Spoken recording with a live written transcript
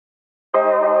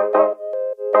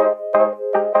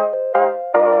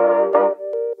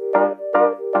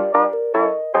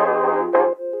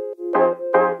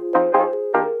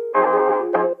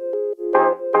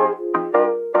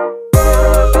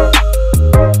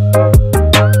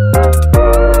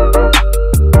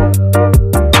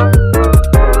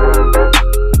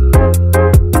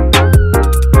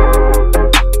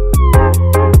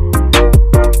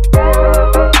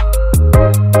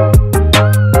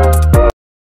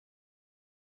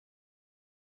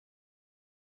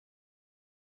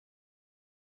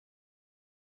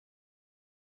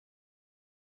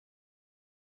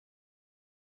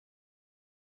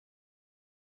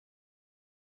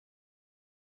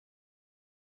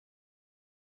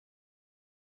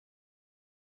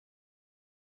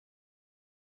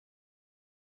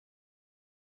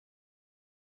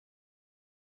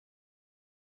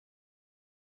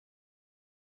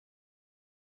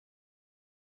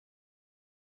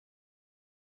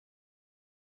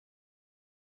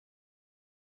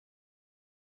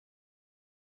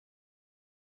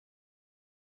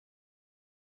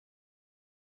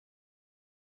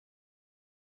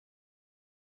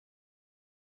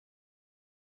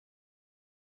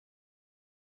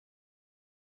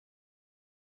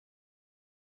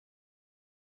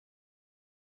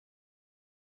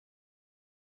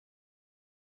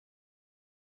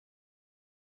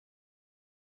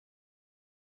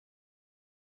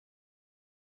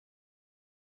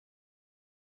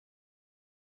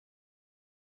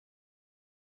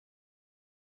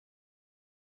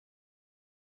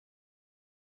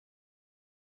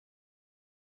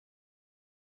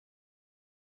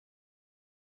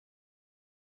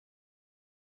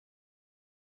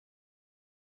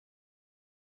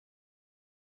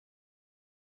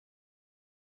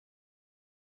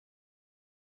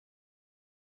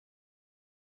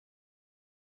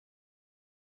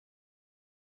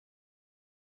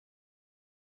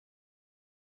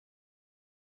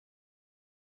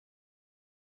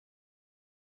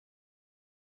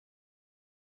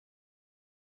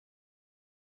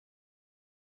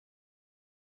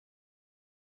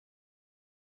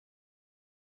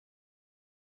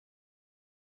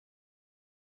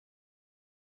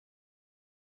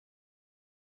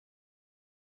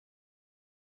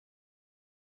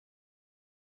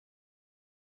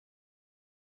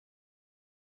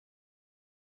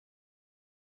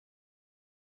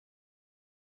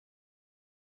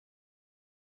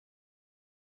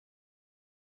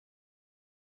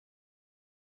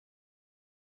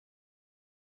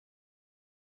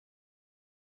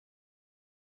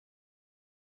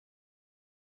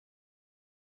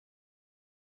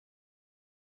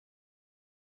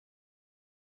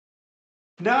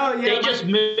No, yeah. They just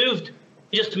moved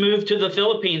to the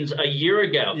Philippines a year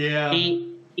ago. Yeah. He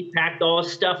packed all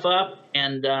his stuff up,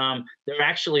 and they're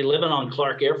actually living on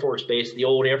Clark Air Force Base, the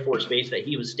old Air Force Base that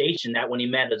he was stationed at when he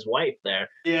met his wife there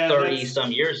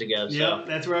 30-some years ago. Yeah,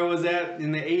 that's where I was at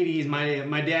in the 80s.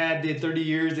 My dad did 30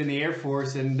 years in the Air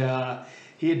Force, and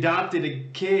he adopted a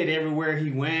kid everywhere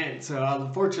he went. So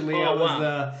unfortunately,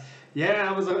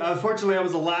 unfortunately, I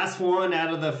was the last one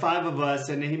out of the 5 of us,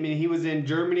 and he was in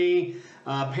Germany,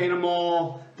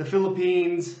 Panama, the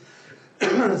Philippines.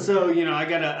 So I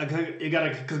got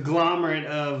a conglomerate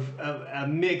of a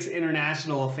mixed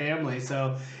international family.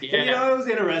 So it was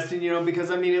interesting, because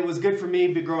it was good for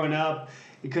me growing up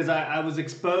because I was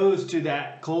exposed to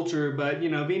that culture. But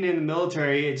being in the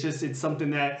military, it's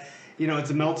something that it's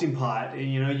a melting pot.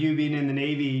 And you being in the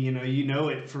Navy, you know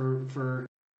it for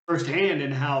firsthand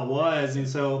and how it was. And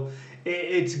so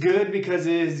it's good because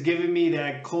it's given me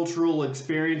that cultural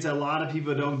experience that a lot of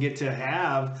people don't get to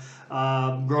have.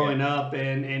 Growing up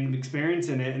and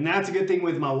experiencing it. And that's a good thing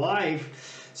with my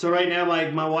wife. So right now,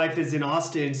 my wife is in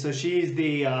Austin, so she's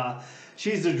the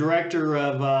director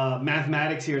of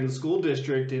mathematics here in the school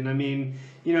district. And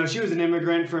she was an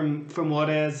immigrant from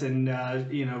Juarez and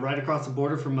right across the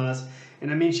border from us.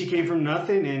 And she came from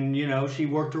nothing, and she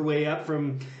worked her way up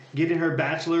from getting her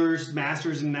bachelor's,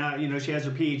 master's, and now she has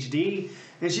her PhD,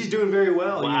 and she's doing very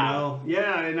well. Wow.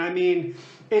 Yeah, and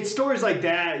it's stories like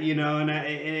that, and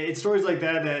it's stories like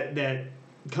that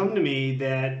come to me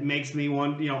that makes me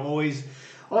want, always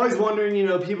wondering,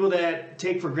 people that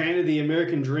take for granted the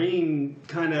American dream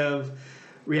kind of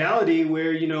reality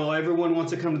where, everyone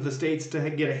wants to come to the States to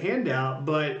get a handout,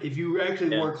 but if you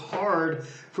actually work hard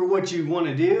for what you want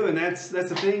to do, and that's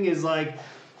the thing is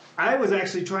I was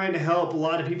actually trying to help a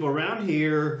lot of people around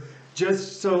here.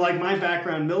 Just so, my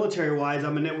background military-wise,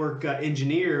 I'm a network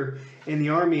engineer in the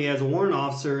Army as a warrant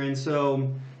officer, and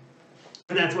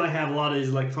that's why I have a lot of these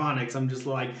electronics. I'm just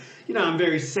I'm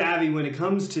very savvy when it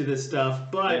comes to this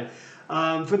stuff. But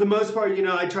for the most part,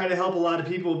 I try to help a lot of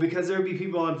people because there'll be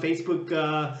people on Facebook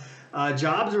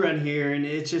jobs around here, and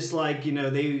it's just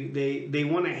they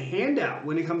want a handout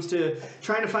when it comes to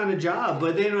trying to find a job.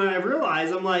 But then when I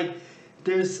realize, I'm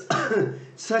there's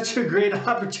such a great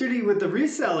opportunity with the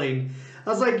reselling. I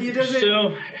was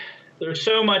there's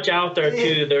so much out there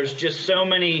too. There's just so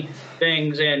many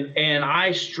things, and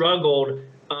I struggled.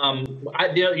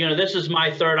 This is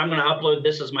my third. I'm going to upload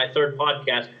this as my third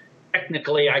podcast.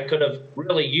 Technically, I could have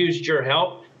really used your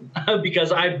help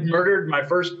because I murdered my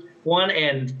first one,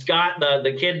 and Scott,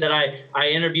 the kid that I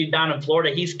interviewed down in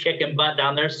Florida, he's kicking butt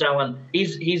down there selling.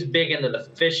 He's big into the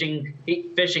fishing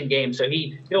game, so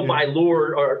he'll buy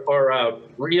lure or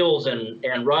reels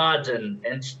and rods and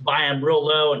buy them real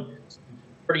low and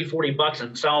 $30-40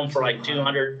 and sell them for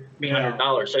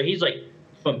 $200-300. So he's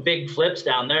doing big flips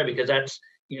down there because that's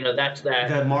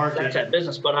that market, that's that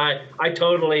business. But I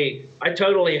totally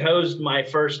hosed my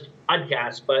first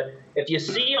podcast. But if you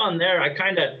see on there, I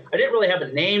didn't really have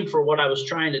a name for what I was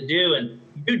trying to do, and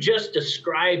you just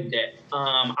described it.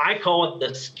 I call it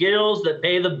the skills that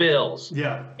pay the bills.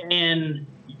 Yeah. And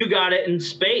you got it in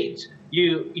spades.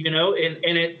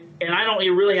 And I don't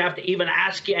even really have to even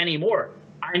ask you anymore.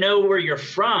 I know where you're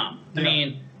from.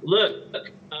 Yeah. Look,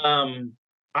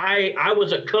 I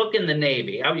was a cook in the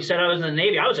Navy. You said I was in the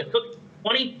Navy. I was a cook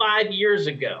 25 years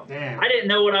ago. Damn. I didn't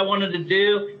know what I wanted to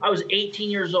do. I was 18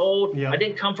 years old. Yep. I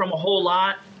didn't come from a whole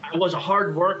lot. I was a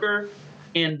hard worker,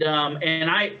 and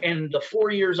the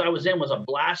 4 years I was in was a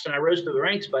blast, and I rose through the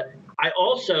ranks. But I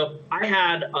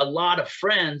had a lot of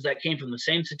friends that came from the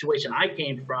same situation I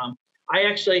came from. I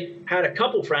actually had a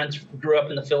couple friends who grew up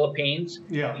in the Philippines.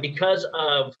 Yeah. Because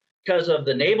of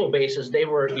the naval bases, they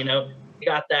were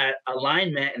got that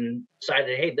alignment and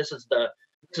decided, hey, this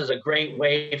is a great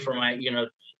way for my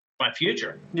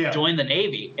future. Yeah. Join the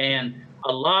Navy. And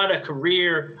a lot of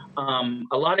career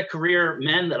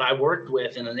men that I worked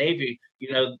with in the Navy,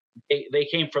 they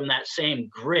came from that same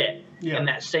grit and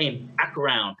that same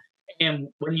background. And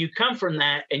when you come from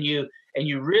that and you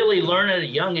really learn at a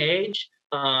young age,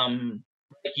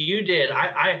 like you did,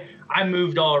 I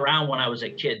moved all around when I was a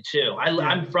kid too.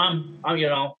 I'm from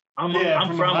Ohio,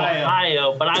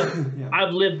 but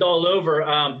I've lived all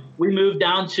over. We moved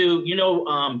down to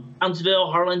Brownsville,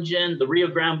 Harlingen, the Rio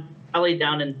Grande Valley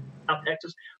down in South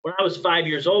Texas. When I was 5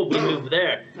 years old, we moved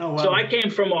there. Oh, wow. So I came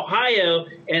from Ohio,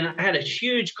 and I had a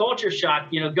huge culture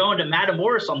shock. Going to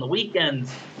Matamoros on the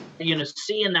weekends,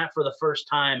 seeing that for the first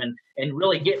time and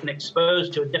really getting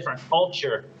exposed to a different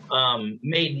culture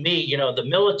made me, the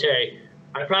military.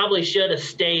 I probably should have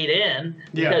stayed in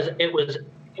because it was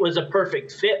a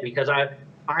perfect fit because I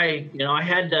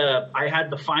had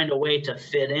to find a way to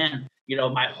fit in,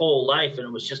 my whole life,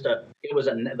 and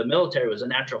the military was a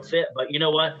natural fit. But you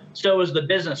know what? So is the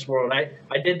business world.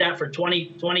 I did that for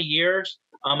 20 years.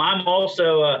 I'm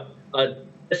also a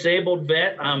disabled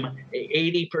vet. I'm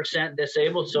 80%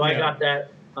 disabled, so I got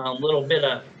that little bit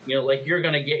of, like you're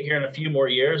going to get here in a few more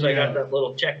years. I got that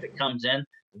little check that comes in.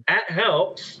 That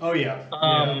helps. Oh yeah.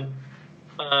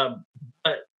 But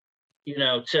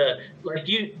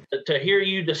to hear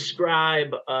you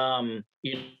describe,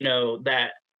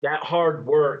 that hard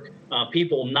work,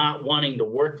 people not wanting to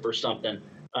work for something.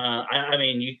 I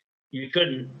mean, you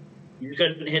couldn't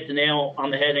hit the nail on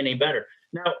the head any better.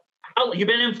 Now, you've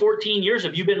been in 14 years.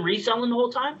 Have you been reselling the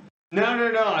whole time?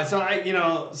 No. So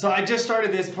I just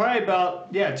started this probably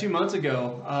about 2 months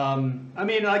ago. I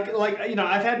mean,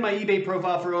 I've had my eBay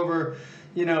profile for over,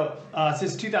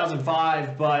 since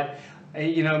 2005. But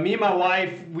me and my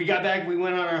wife, we got back. We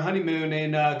went on our honeymoon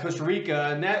in Costa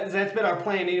Rica, and that's been our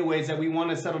plan, anyways. That we want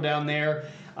to settle down there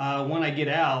when I get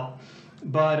out.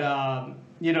 But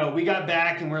we got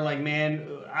back and we're like, man,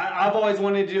 I've always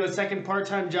wanted to do a second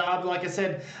part-time job. Like I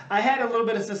said, I had a little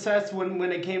bit of success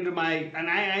when it came to I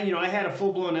had a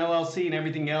full-blown LLC and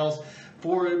everything else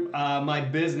for my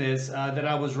business that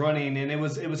I was running, and it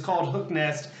was called Hook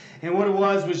Nest. And what it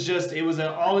was just, it was an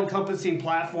all-encompassing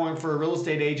platform for a real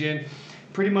estate agent.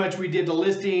 Pretty much we did the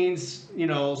listings,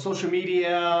 social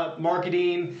media,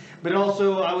 marketing, but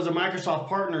also I was a Microsoft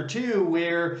partner too,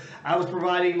 where I was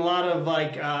providing a lot of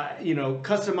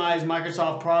customized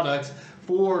Microsoft products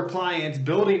for clients,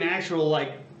 building actual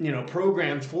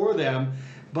programs for them.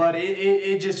 But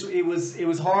it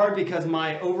was hard because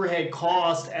my overhead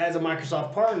cost as a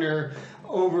Microsoft partner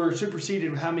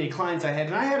superseded how many clients I had.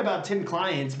 And I had about 10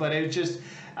 clients, but it was just,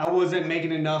 I wasn't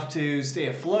making enough to stay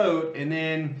afloat. And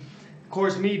then, of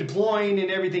course, me deploying and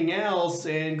everything else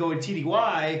and going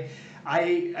TDY,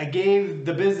 I gave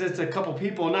the business a couple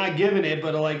people, not giving it,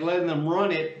 but letting them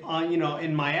run it on,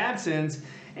 in my absence.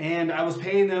 And I was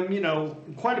paying them,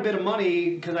 quite a bit of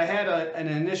money because I had an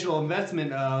initial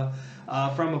investment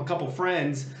from a couple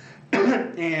friends.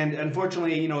 And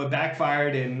unfortunately, it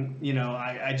backfired, and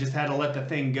I just had to let the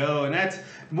thing go. And that's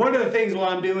one of the things while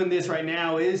I'm doing this right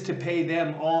now is to pay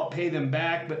them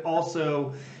back, but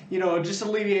also, just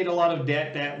alleviate a lot of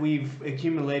debt that we've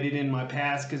accumulated in my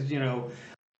past. Because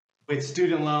with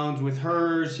student loans, with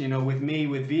hers, with me,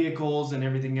 with vehicles and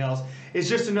everything else, it's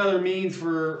just another means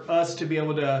for us to be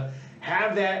able to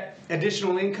have that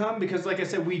additional income. Because, like I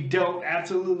said, we don't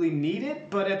absolutely need it,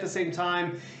 but at the same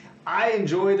time, I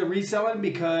enjoy the reselling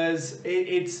because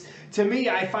it's to me,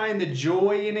 I find the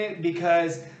joy in it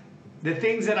because the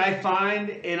things that I find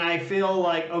and I feel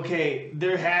like, okay,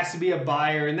 there has to be a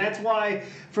buyer. And that's why,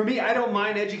 for me, I don't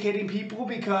mind educating people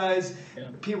because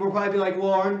people will probably be like,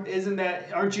 well, aren't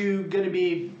you going to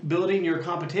be building your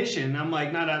competition? I'm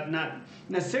like, not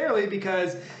necessarily,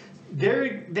 because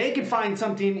they can find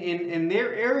something in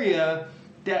their area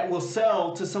that will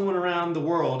sell to someone around the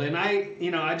world. And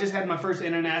I just had my first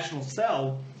international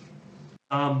sell.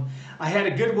 I had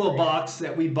a Goodwill box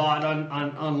that we bought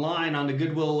online on the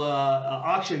Goodwill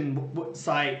auction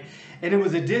site, and it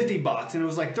was a Disney box, and it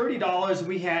was like $30. And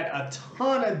we had a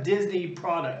ton of Disney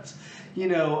products,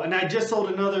 and I just sold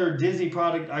another Disney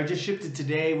product. I just shipped it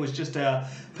today. It was just a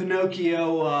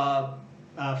Pinocchio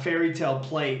fairy tale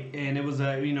plate, and it was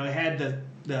it had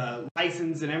the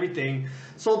license and everything.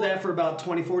 Sold that for about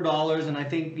 $24, and I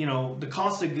think the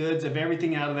cost of goods of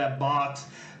everything out of that box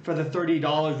for the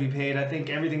 $30 we paid, I think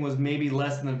everything was maybe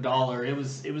less than $1.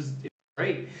 It was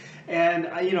great. And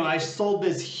I sold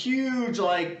this huge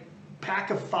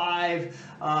pack of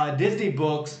 5 Disney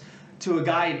books to a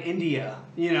guy in India,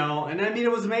 and I mean,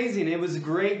 it was amazing. It was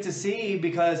great to see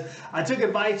because I took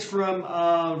advice from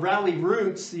Rally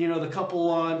Roots, the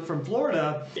couple from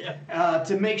Florida,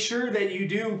 to make sure that you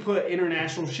do put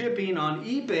international shipping on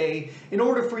eBay in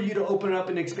order for you to open up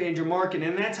and expand your market.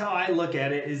 And that's how I look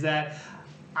at it, is that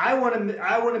I want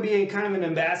to be kind of an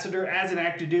ambassador as an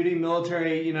active duty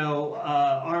military,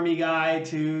 Army guy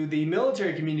to the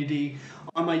military community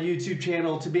on my YouTube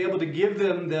channel, to be able to give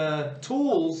them the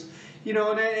tools. And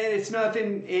it's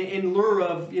nothing in lieu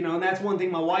of, and that's one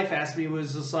thing my wife asked me,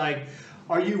 was just like,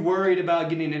 are you worried about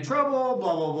getting in trouble,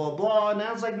 blah, blah, blah, blah. And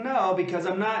I was like, no, because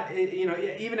I'm not,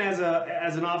 even as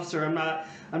an officer, I'm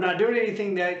not doing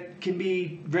anything that can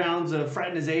be grounds of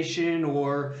fraternization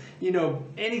or,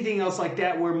 anything else like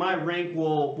that where my rank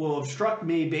will obstruct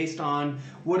me based on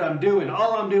what I'm doing.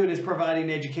 All I'm doing is providing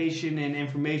education and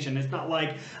information. It's not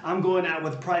like I'm going out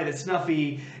with Private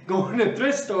Snuffy, going to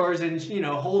thrift stores and,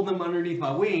 holding them underneath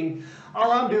my wing.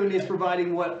 All I'm doing is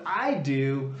providing what I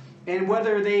do and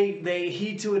whether they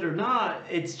heed to it or not,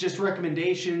 it's just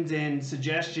recommendations and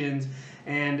suggestions.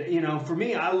 And for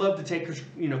me, I love to take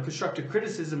constructive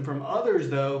criticism from others,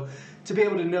 though, to be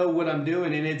able to know what I'm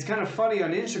doing. And it's kind of funny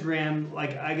on Instagram.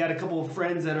 Like, I got a couple of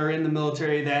friends that are in the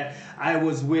military that I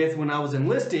was with when I was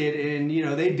enlisted, and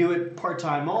they do it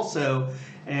part-time also.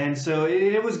 And so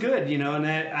it was good, and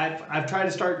I've tried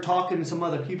to start talking to some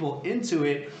other people into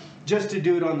it, just to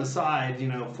do it on the side,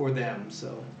 for them.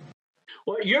 So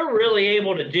what you're really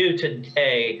able to do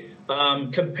today,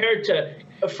 compared to,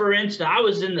 for instance, I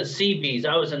was in the CBs,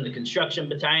 I was in the construction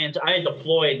battalions, I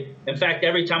deployed. In fact,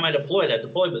 every time I deployed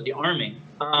with the Army.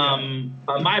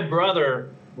 My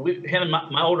brother,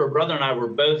 my older brother and I were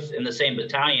both in the same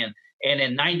battalion. And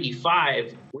in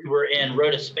 '95, we were in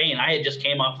Rota, Spain. I had just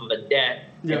came off of a debt,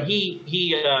 and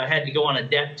he had to go on a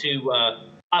debt to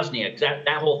Bosnia, because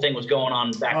that whole thing was going on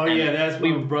back then. Oh yeah, that's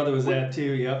where my brother was at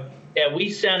too. Yep. Yeah,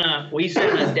 we sent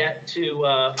a debt to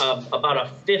about a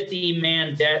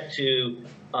 50-man debt to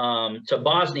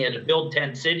Bosnia to build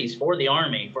 10 cities for the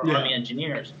Army, for Army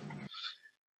engineers.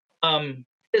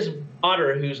 His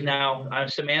daughter, who's now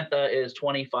Samantha, is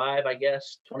 25, I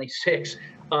guess, 26.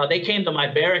 They came to my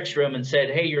barracks room and said,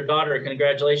 "Hey, your daughter,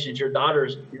 congratulations, your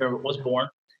daughter's was born."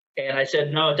 And I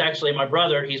said, "No, it's actually my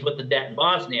brother. He's with the debt in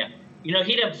Bosnia." He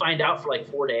didn't find out for like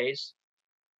 4 days.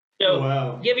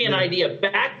 So, give you an idea.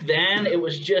 Back then, it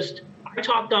was just, I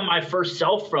talked on my first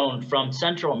cell phone from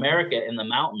Central America in the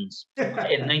mountains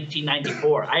in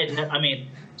 1994.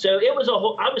 So it was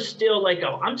I'm still like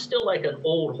an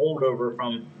old holdover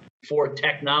from before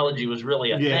technology was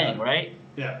really a thing, right?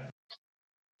 Yeah.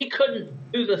 He couldn't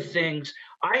do the things.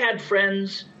 I had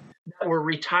friends that were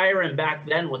retiring back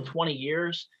then with 20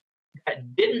 years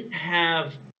that didn't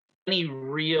have any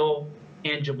real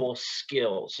tangible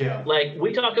skills. Yeah. Like,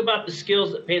 we talk about the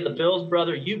skills that pay the bills,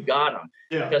 brother. You got them.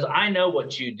 Yeah. Because I know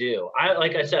what you do.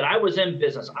 Like I said, I was in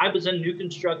business. I was in new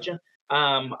construction.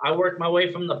 I worked my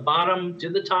way from the bottom to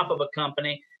the top of a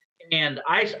company. And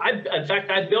in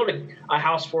fact, I built a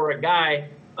house for a guy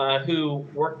who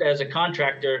worked as a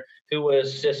contractor, who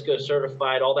was Cisco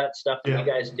certified, all that stuff that you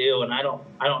guys do. And I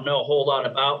don't know a whole lot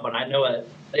about, but I know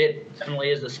it definitely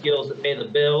is the skills that pay the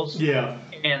bills. Yeah.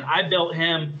 And I built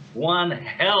him one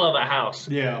hell of a house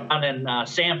out in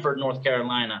Sanford, North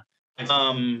Carolina.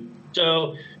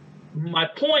 So my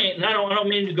point, and I don't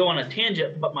mean to go on a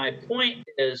tangent, but my point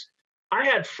is, I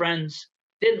had friends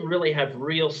didn't really have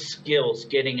real skills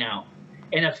getting out.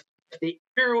 And if the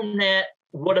internet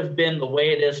would have been the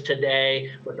way it is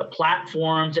today with the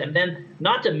platforms, and then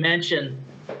not to mention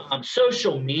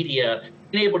social media,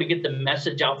 being able to get the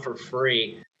message out for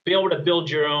free, be able to build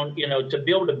your own, to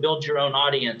be able to build your own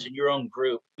audience and your own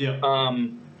group. Yeah.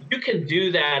 You can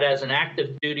do that as an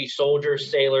active duty soldier,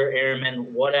 sailor,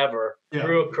 airman, whatever,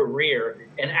 through a career,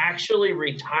 and actually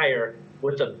retire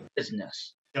with a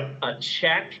business, a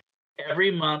check every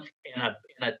month in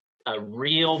a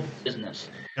real business.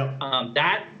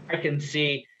 That I can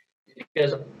see,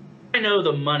 because I know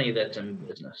the money that's in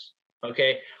business.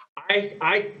 Okay.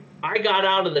 I got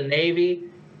out of the Navy,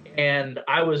 and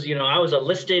I was a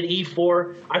listed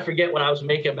E4. I forget what I was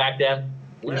making back then.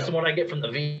 Less than what I get from the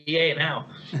VA now.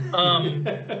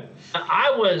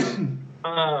 I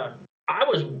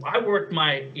worked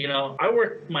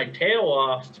my tail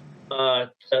off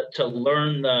to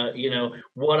learn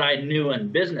what I knew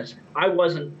in business. I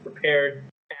wasn't prepared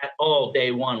at all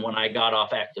day one when I got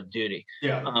off active duty.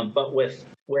 But with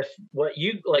what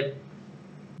you like,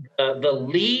 the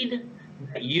lead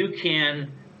that you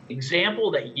can, example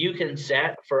that you can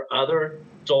set for other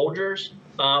soldiers.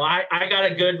 I got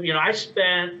a good, I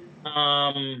spent,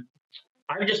 I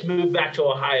just moved back to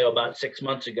Ohio about 6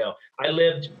 months ago. I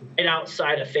lived right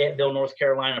outside of Fayetteville, North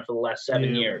Carolina for the last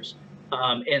 7 years,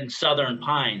 in Southern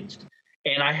Pines.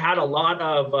 And I had a lot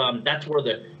of, that's where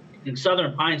in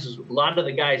Southern Pines is a lot of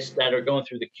the guys that are going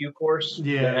through the Q course.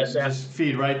 Just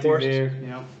feed right through there.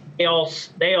 They all,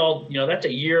 that's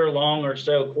a year-long or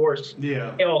so course.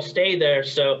 They all stay there.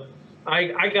 So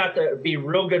I got to be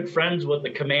real good friends with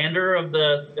the commander of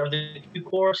the Q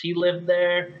course. He lived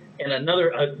there, and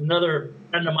another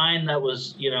friend of mine that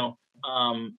was in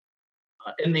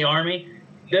the Army.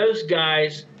 Those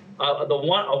guys,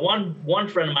 one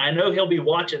friend of mine, I know he'll be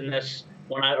watching this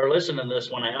or listening to this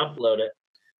when I upload it.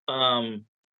 I'm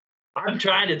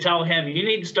trying to tell him, you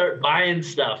need to start buying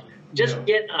stuff. Just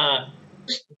get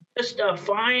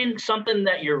find something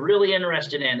that you're really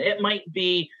interested in. It might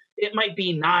be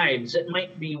knives. It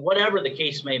might be whatever the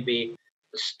case may be.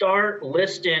 Start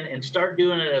listing and start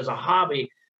doing it as a hobby.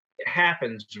 It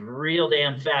happens real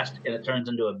damn fast, and it turns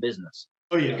into a business.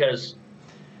 Oh yeah. Because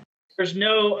there's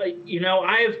no,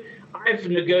 I've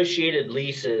negotiated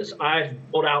leases. I've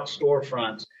pulled out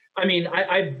storefronts. I mean,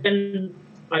 I've been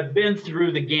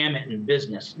through the gamut in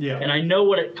business, and I know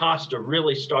what it costs to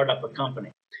really start up a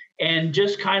company. And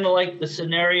just kind of like the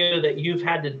scenario that you've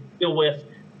had to deal with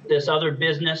this other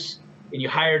business, and you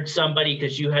hired somebody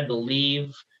because you had to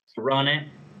leave to run it.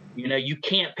 You know, you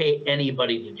can't pay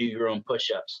anybody to do your own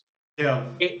push-ups. Yeah.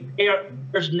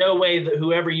 There's no way that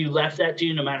whoever you left that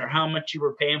to, no matter how much you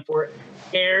were paying for it,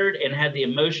 cared and had the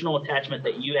emotional attachment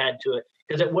that you had to it,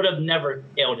 because it would have never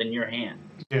failed in your hand.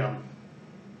 Yeah.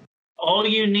 All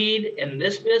you need in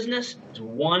this business is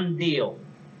one deal.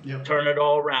 Yep. Turn it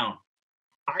all around.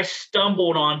 I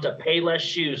stumbled onto Payless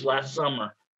Shoes last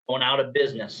summer, going out of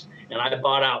business, and I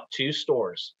bought out 2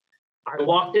 stores. I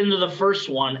walked into the first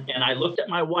one, and I looked at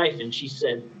my wife, and she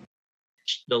said,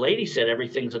 the lady said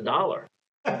everything's $1.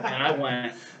 And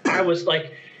I was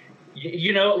like,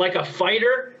 you know, like a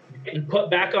fighter and put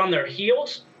back on their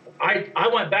heels. I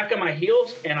went back on my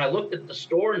heels, and I looked at the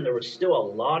store, and there was still a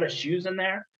lot of shoes in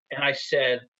there. And I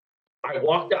said, I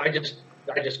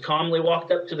just calmly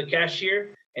walked up to the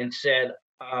cashier and said,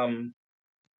 I'm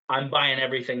buying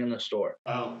everything in the store.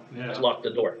 Oh, yeah. Just locked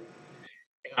the door.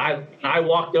 And I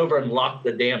walked over and locked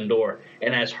the damn door.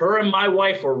 And as her and my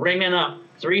wife were ringing up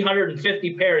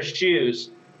 350 pairs of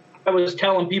shoes, I was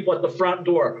telling people at the front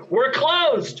door, we're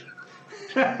closed.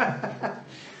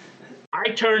 I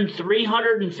turned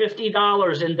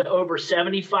 $350 into over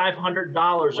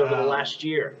 $7,500 over the last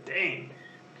year. Dang.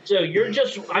 So you're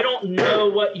just, I don't know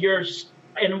what you're,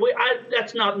 and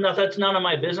that's none of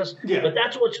my business. Yeah. But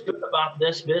that's what's good about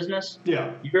this business.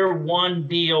 Yeah. You're one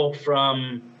deal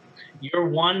from, you're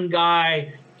one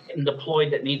guy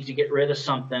deployed that needs to get rid of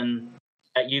something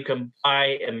that you can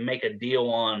buy and make a deal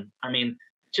on. I mean,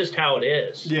 just how it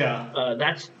is. Yeah.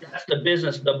 That's the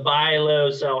business, the buy low,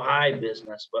 sell high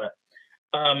business. But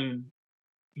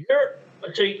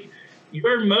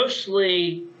you're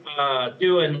mostly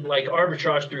doing like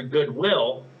arbitrage through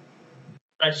Goodwill.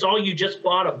 I saw you just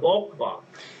bought a bulk box.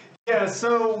 Yeah,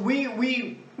 so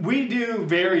we do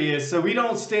various. So we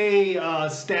don't stay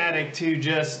static to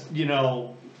just, you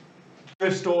know,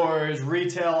 thrift stores,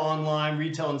 retail online,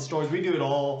 retail in stores. We do it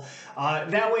all.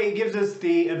 That way it gives us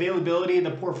the availability,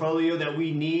 the portfolio that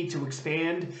we need to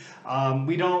expand.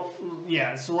 We don't,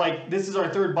 yeah, so like this is our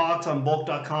 3rd box on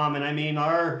bulk.com. And I mean,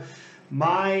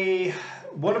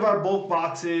 one of our bulk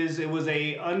boxes, it was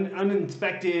a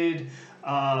uninspected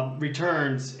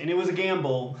returns, and it was a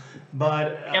gamble,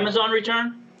 but Amazon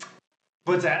return?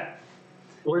 What's that?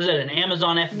 What is it? An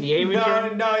Amazon FBA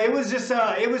return? No, it was just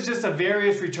a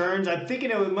various returns. I'm thinking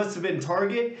it must have been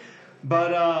Target,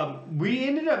 but we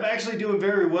ended up actually doing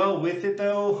very well with it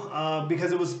though,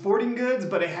 because it was sporting goods,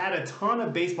 but it had a ton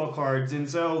of baseball cards, and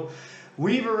so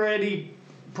we've already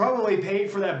probably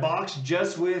paid for that box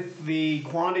just with the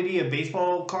quantity of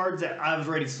baseball cards that I've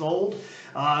already sold.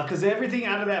 Because everything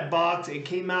out of that box, it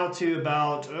came out to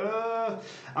about,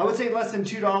 I would say less than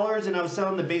 $2, and I was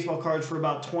selling the baseball cards for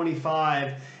about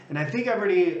 $25. And I think I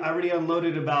already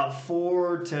unloaded about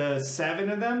 4 to 7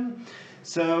 of them.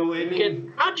 So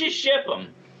how'd you ship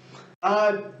them?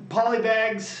 Poly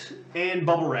bags and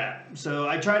bubble wrap. So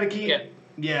I try to keep.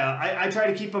 Yeah, I try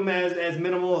to keep them as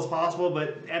minimal as possible,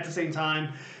 but at the same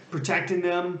time, protecting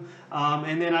them.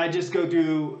 And then I just go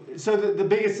through, so the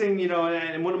biggest thing, you know,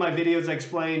 in one of my videos I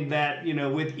explained that, you know,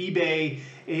 with eBay,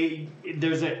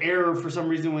 there's an error for some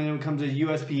reason when it comes to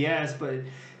USPS, but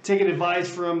taking advice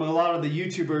from a lot of the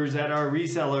YouTubers that are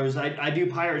resellers, I do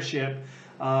pirate ship.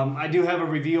 I do have a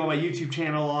review on my YouTube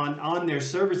channel on their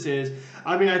services.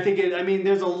 I mean,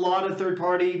 there's a lot of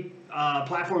third-party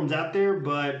platforms out there,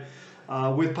 but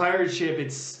with pirate ship,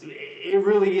 it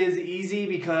really is easy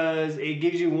because it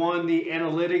gives you the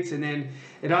analytics, and then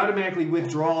it automatically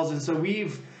withdraws. And so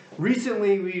we've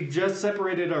just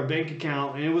separated our bank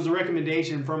account, and it was a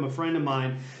recommendation from a friend of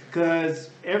mine,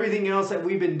 because everything else that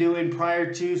we've been doing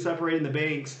prior to separating the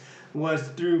banks was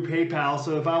through PayPal.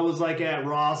 So if I was like at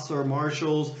Ross or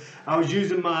Marshall's, I was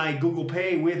using my Google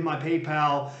Pay with my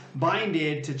PayPal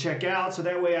binded to check out. So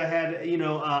that way I had, you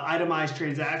know, itemized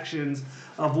transactions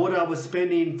of what I was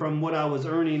spending from what I was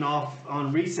earning off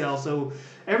on resale. So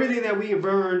everything that we have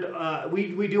earned,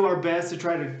 we do our best to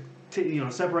try to you know,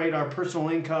 separate our personal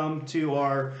income to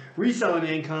our reselling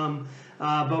income.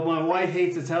 But my wife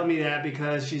hates to tell me that,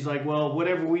 because she's like, well,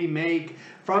 whatever we make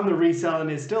from the reselling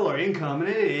is still our income, and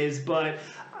it is, but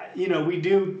you know, we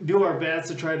do our best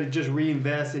to try to just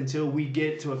reinvest until we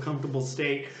get to a comfortable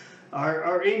state.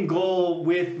 our end goal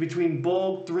with between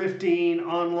bulk, thrifting,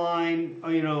 online,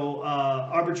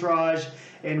 arbitrage,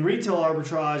 and retail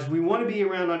arbitrage, we want to be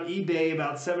around on eBay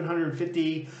about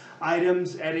 750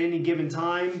 items at any given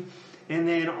time, and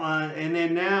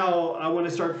then now I want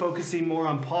to start focusing more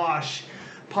on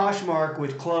Poshmark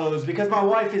with clothes, because my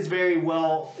wife is very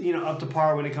well, up to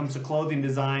par when it comes to clothing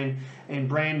design and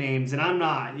brand names, and I'm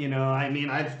not.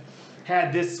 I've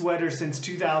had this sweater since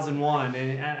 2001,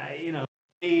 and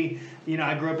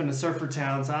I grew up in a surfer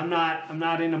town, so I'm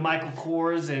not into Michael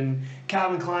Kors and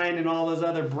Calvin Klein and all those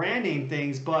other brand name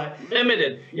things. But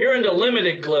limited, you're into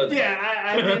limited clothing. Yeah,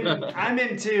 I'm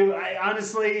into.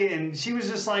 Honestly, and she was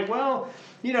just like, well,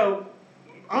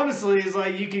 honestly, it's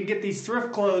like you can get these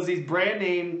thrift clothes, these brand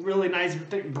name, really nice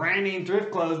brand name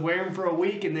thrift clothes, wear them for a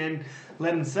week, and then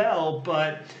let them sell.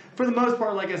 But for the most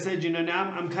part, like I said,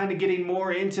 now I'm kind of getting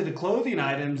more into the clothing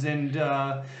items, and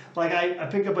I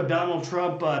picked up a Donald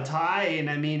Trump tie, and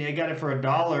I got it for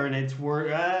 $1, and it's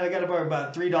worth I got it for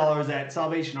about $3 at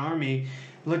Salvation Army.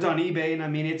 Looked on eBay,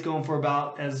 and it's going for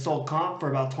about, as a sold comp, for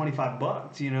about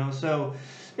 $25. So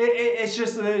it's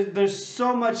just there's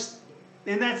so much.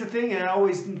 And that's the thing I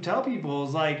always tell people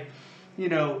is like,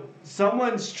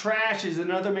 someone's trash is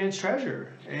another man's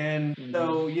treasure. And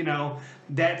so,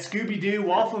 that Scooby-Doo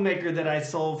waffle maker that I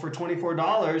sold for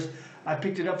 $24, I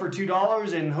picked it up for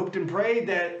 $2 and hoped and prayed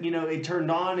that, it turned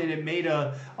on and it made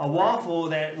a waffle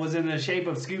that was in the shape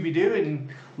of Scooby-Doo, and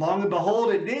long and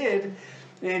behold, it did.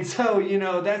 And so,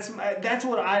 that's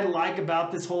what I like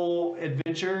about this whole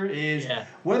adventure is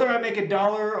whether I make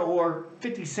 $1 or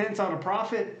 50 cents on a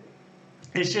profit,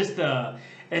 it's just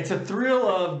it's a thrill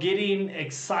of getting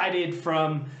excited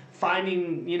from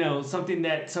finding, something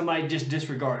that somebody just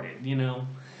disregarded,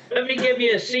 Let me give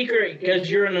you a secret,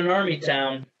 because you're in an army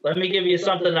town. Let me give you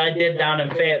something I did down in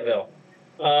Fayetteville.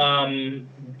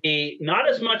 Not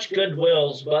as much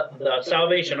Goodwills, but the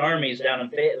Salvation Armies down in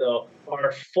Fayetteville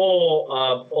are full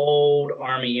of old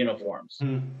Army uniforms.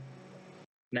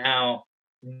 Now,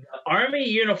 Army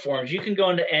uniforms, you can go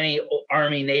into any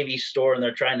Army Navy store and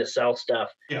they're trying to sell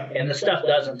stuff, and the stuff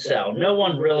doesn't sell. No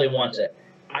one really wants it.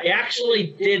 I actually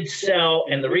did sell,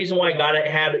 and the reason why I got it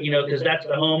had, because that's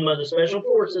the home of the Special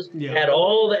Forces, had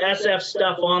all the SF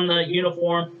stuff on the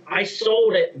uniform. I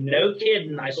sold it, no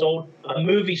kidding. I sold, a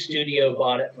movie studio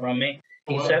bought it from me.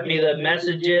 He sent me the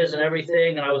messages and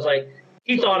everything, and I was like,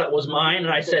 he thought it was mine, and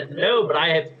I said, no, but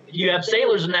you have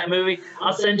sailors in that movie.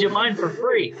 I'll send you mine for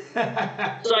free.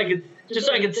 so I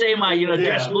could say my,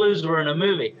 dress blues were in a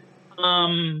movie.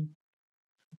 The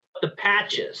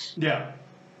patches. Yeah.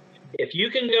 If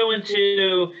you can go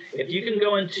into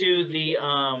the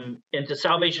into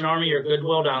Salvation Army or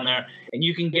Goodwill down there, and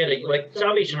you can get like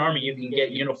Salvation Army, you can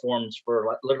get uniforms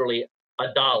for literally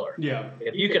 $1. Yeah.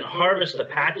 If you can harvest the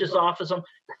patches off of them,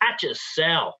 patches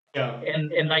sell. Yeah.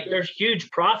 And like there's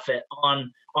huge profit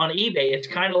on eBay. It's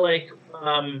kind of like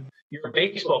your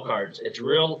baseball cards. It's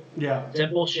real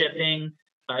simple shipping.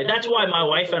 That's why my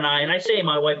wife and I say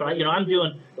my wife and I, I'm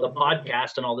doing the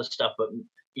podcast and all this stuff, but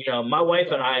my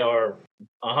wife and I are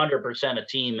 100% a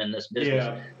team in this business.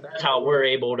 Yeah. That's how we're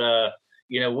able to,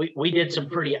 we did some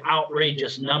pretty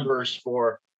outrageous numbers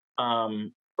for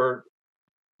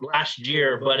last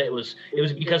year, but it was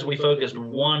because we focused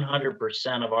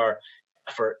 100% of our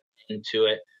effort into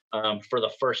it. For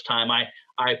the first time,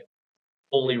 I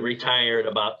fully retired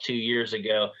about 2 years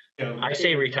ago. Yeah. I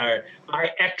say retired.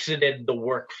 I exited the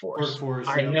workforce.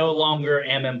 I no longer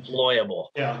am employable.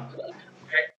 Yeah.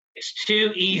 It's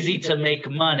too easy to make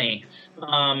money.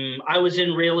 I was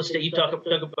in real estate. You talk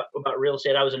about real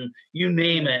estate. I was in, you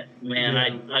name it, man.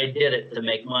 Yeah. I did it to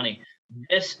make money.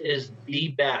 This is the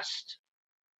best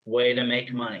way to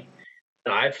make money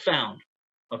that I've found.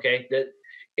 Okay, that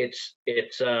it's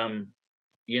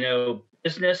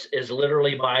business is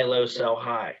literally buy low, sell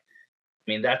high.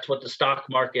 I mean, that's what the stock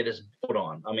market is built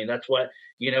on. I mean, that's what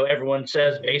everyone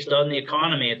says based on the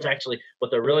economy. It's actually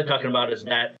what they're really talking about is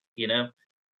that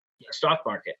stock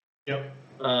market. Yep.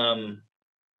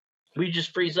 We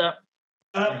just freeze up.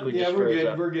 We're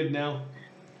good. We're good now.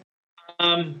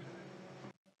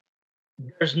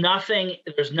 There's nothing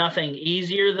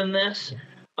easier than this.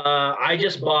 I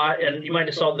just bought, and you might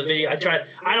have saw the video.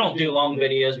 I don't do long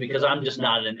videos because I'm just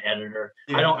not an editor.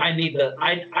 Yeah. I need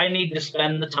to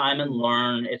spend the time and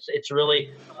learn. It's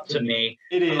really up to me.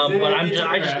 It is. But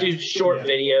I just do short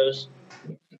videos.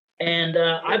 And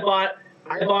I bought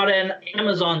an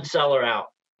Amazon seller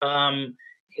out.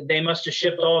 They must have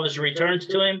shipped all of his returns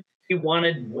to him. He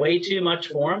wanted way too much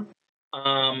for him.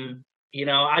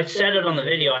 I said it on the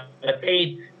video. I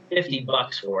paid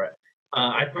 $50 for it.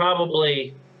 I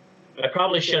probably I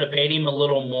probably should have paid him a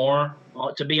little more.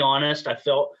 To be honest, I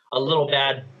felt a little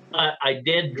bad. I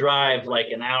did drive like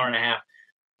an hour and a half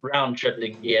round trip to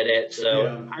get it. So,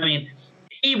 Yeah. I mean,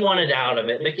 he wanted out of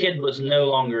it. The kid was no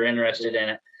longer interested in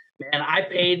it. Man, I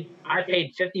paid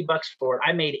 $50 for it.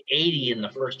 I made 80 in the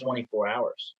first 24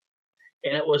 hours.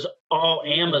 And it was all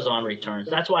Amazon returns.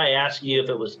 That's why I asked you if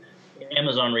it was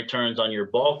Amazon returns on your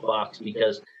bulk box,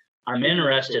 because I'm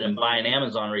interested in buying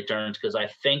Amazon returns, because I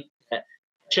think that,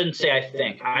 I shouldn't say I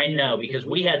think, I know, because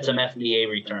we had some FBA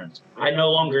returns. I no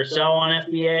longer sell on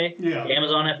FBA,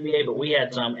 Amazon FBA, but we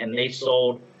had some, and they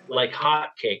sold like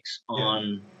hotcakes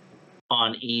on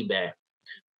eBay.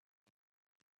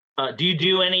 Do you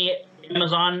do any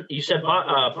Amazon? You said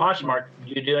Poshmark.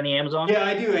 Do you do any Amazon? Yeah,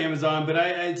 I do Amazon, but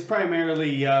it's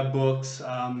primarily books.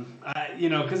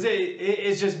 Because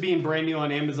it's just being brand new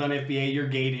on Amazon FBA. You're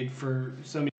gated for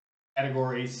so many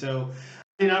categories. So,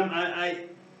 I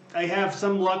have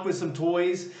some luck with some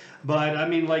toys, but I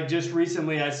mean, like just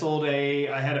recently, I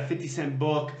had a 50-cent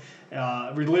book,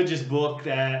 religious book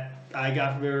that I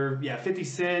got for 50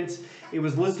 cents. It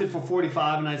was listed for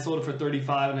 45, and I sold it for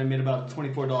 35, and I made about a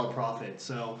 $24 profit.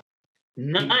 So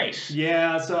nice.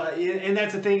 Yeah. So and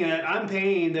that's the thing that I'm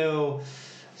paying though.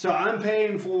 So I'm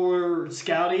paying for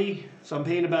Scouty. So I'm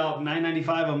paying about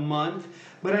 $9.95 a month.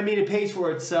 But I mean, it pays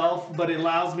for itself. But it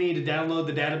allows me to download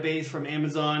the database from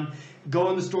Amazon, go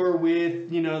in the store with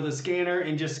the scanner,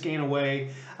 and just scan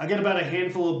away. I got about a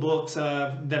handful of books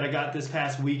that I got this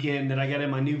past weekend that I got in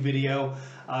my new video.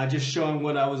 Just showing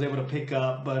what I was able to pick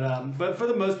up, but for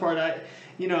the most part, I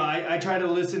try to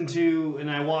listen to and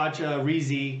I watch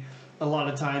Reezy a lot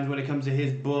of times when it comes to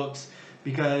his books,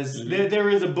 because there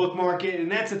is a book market, and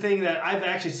that's the thing that I've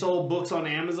actually sold books on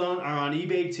Amazon or on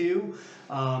eBay too.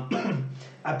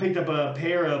 I picked up a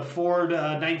pair of Ford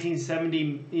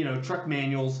 1970 truck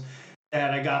manuals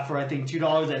that I got for I think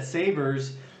 $2 at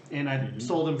Savers. And I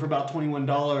sold them for about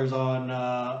 $21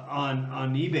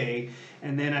 on eBay.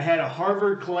 And then I had a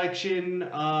Harvard collection.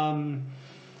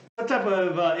 What type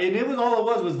of? And it was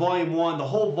all it was volume 1. The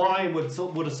whole volume would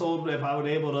have sold if I would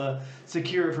able to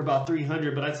secure it for about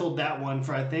 $300. But I sold that one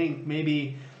for I think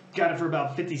maybe got it for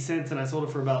about 50 cents, and I sold it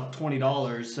for about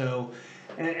 $20. So.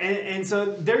 And so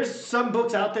there's some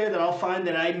books out there that I'll find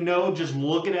that I know just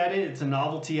looking at it, it's a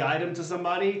novelty item to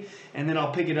somebody, and then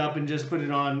I'll pick it up and just put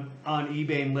it on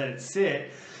eBay and let it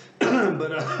sit.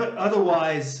 But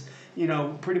otherwise,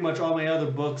 pretty much all my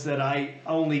other books that I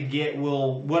only get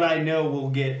will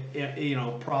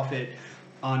get profit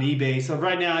on eBay. So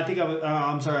right now I think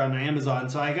on Amazon.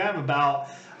 So I have about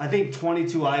I think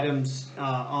 22 items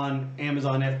on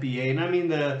Amazon FBA, and I mean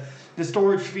the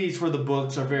storage fees for the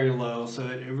books are very low, so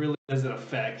it really doesn't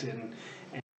affect. And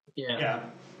yeah.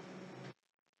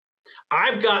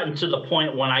 I've gotten to the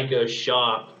point when I go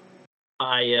shop,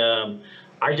 I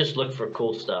just look for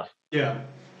cool stuff. Yeah.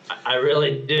 I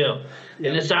really do. Yeah.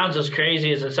 And it sounds as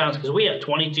crazy as it sounds, because we have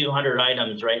 2,200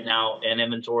 items right now in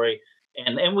inventory,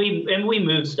 and we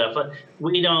move stuff.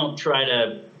 We don't try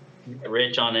to get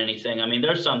rich on anything. I mean,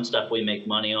 there's some stuff we make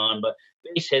money on, but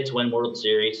base hits win World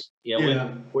Series.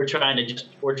 We're trying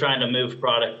to move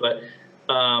product, but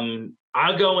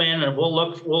I'll go in and we'll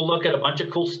look at a bunch of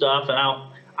cool stuff, and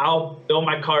I'll fill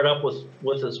my cart up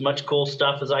with as much cool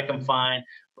stuff as I can find.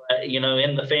 But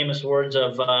in the famous words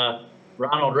of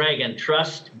Ronald Reagan,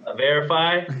 trust,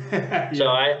 verify. Yeah. So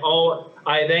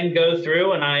I then go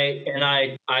through and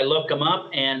I look them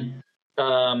up, and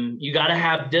you got to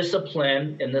have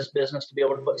discipline in this business to be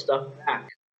able to put stuff back.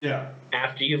 Yeah.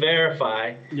 After you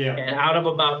verify. Yeah. And out of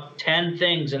about 10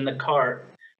 things in the cart,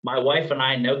 my wife and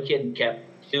I, no kidding, kept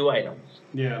 2 items.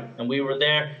 Yeah. And we were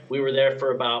there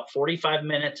for about 45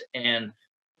 minutes, and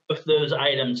both those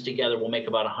items together will make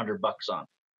about $100 on.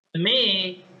 To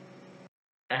me,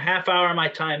 a half hour of my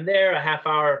time there, a half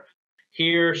hour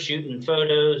here shooting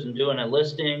photos and doing a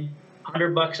listing,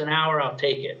 $100 an hour, I'll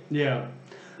take it. Yeah.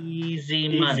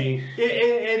 Easy money.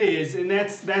 It is, and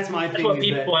that's my thing. That's what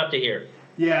people have to hear.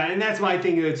 Yeah, and that's my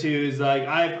thing though too. Is like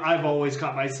I've always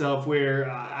caught myself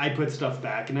where I put stuff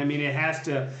back, and I mean you have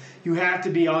to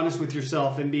be honest with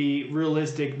yourself and be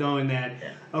realistic, knowing that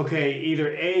okay,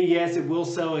 either yes, it will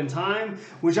sell in time,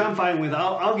 which I'm fine with.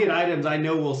 I'll get items I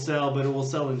know will sell, but it will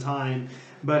sell in time.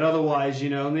 But otherwise,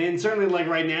 and certainly like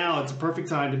right now, it's a perfect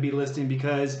time to be listing,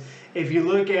 because if you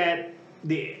look at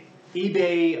the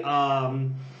eBay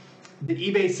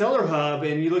Seller Hub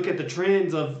and you look at the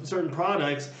trends of certain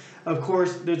products. Of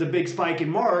course, there's a big spike in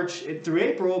March through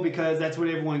April, because that's when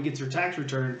everyone gets their tax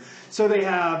return. So they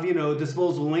have,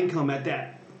 disposable income at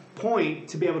that point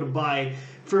to be able to buy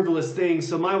frivolous things.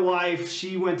 So my wife,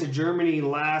 she went to Germany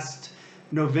last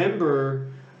November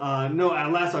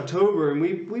last October, and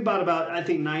we bought about, I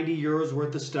think, 90 euros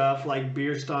worth of stuff like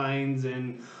beer steins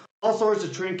and all sorts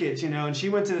of trinkets, and she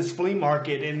went to this flea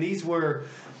market, and these were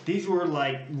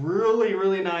like really,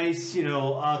 really nice,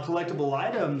 collectible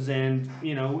items, and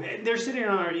they're sitting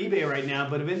on our eBay right now.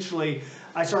 But eventually,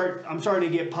 I'm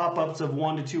starting to get pop-ups of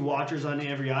 1 to 2 watchers on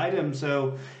every item.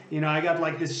 So, I got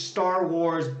like this Star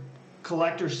Wars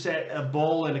collector set, a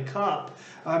bowl and a cup.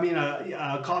 I mean,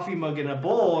 a coffee mug and a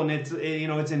bowl, and it's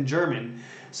in German.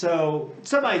 So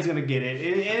somebody's gonna get it,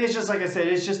 and it's just like I said,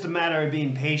 it's just a matter of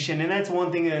being patient. And that's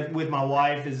one thing with my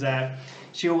wife is that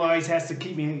she always has to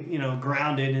keep me,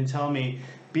 grounded and tell me,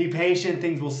 be patient,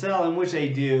 things will sell, and which they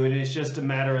do. And it's just a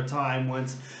matter of time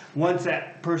once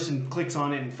that person clicks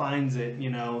on it and finds it,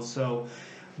 So,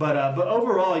 but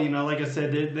overall, like I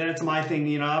said, that's my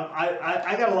thing.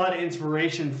 I got a lot of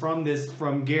inspiration from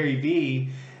Gary Vee.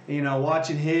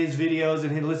 Watching his videos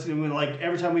and listening, like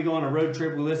every time we go on a road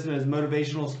trip, we listen to his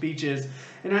motivational speeches.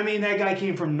 And I mean, that guy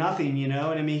came from nothing, and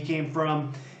I mean, he came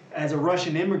from, as a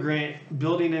Russian immigrant,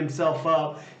 building himself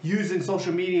up, using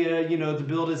social media, to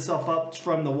build himself up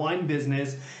from the wine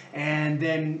business. And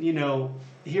then,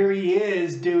 here he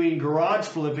is doing garage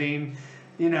flipping,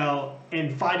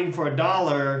 and fighting for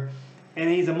 $1, and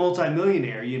he's a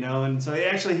multimillionaire, And so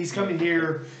actually he's coming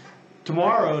here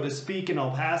tomorrow to speak in El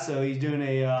Paso. He's doing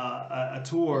a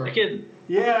tour.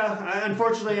 Yeah,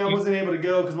 unfortunately I wasn't able to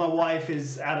go because my wife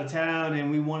is out of town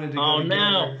and we wanted to go together.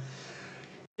 No.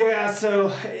 Yeah,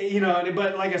 so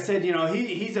but like I said,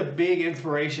 he's a big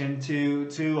inspiration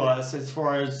to us as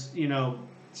far as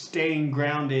staying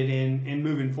grounded and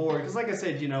moving forward. Because like I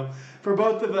said, for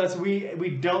both of us,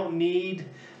 we don't need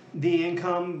the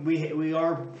income. We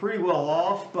are pretty well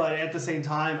off, but at the same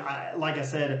time, like I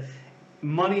said,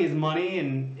 money is money,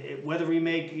 and whether we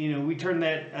make, we turn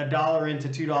that $1 into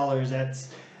 $2,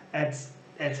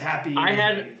 that's happy.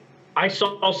 I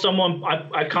saw someone.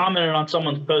 I commented on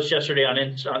someone's post yesterday on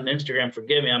Instagram.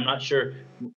 Forgive me, I'm not sure.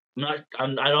 I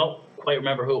don't quite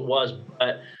remember who it was,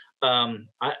 but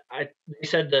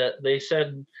they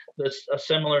said this a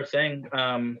similar thing.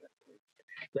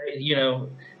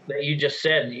 That you just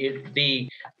said.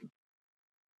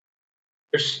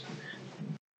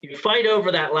 You fight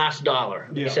over that last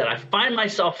 $1. Yeah. He said, I find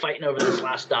myself fighting over this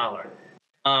last $1.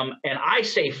 And I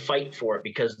say fight for it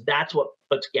because that's what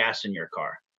puts gas in your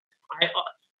car.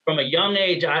 From a young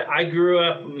age, I grew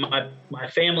up, my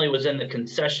family was in the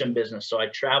concession business, so I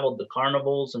traveled the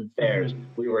carnivals and fairs. Mm-hmm.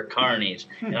 We were carnies.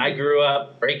 And I grew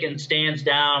up breaking stands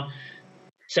down,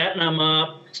 setting them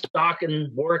up,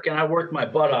 stocking, working. I worked my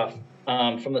butt off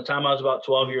from the time I was about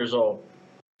 12 years old.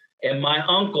 And my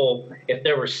uncle, if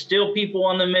there were still people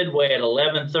on the Midway at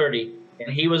 11:30,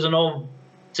 and he was an old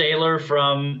sailor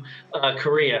from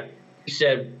Korea, he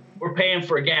said, we're paying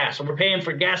for gas, and we're paying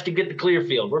for gas to get the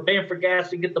Clearfield. We're paying for gas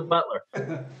to get the Butler.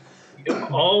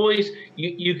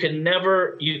 You can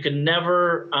never,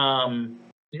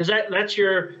 because that's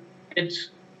your, it's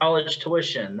college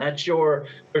tuition.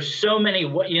 There's so many,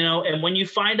 and when you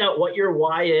find out what your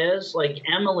why is, like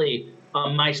Emily,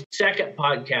 my second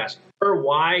podcast, her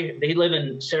why, they live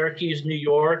in Syracuse, New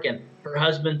York, and her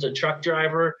husband's a truck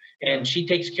driver, and she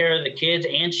takes care of the kids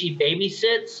and she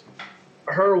babysits.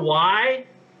 Her why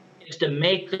is to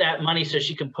make that money so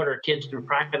she can put her kids through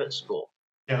private school.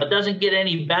 Yeah. It doesn't get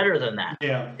any better than that.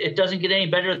 Yeah. It doesn't get any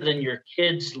better than your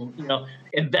kids,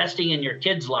 investing in your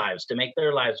kids' lives to make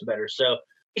their lives better. So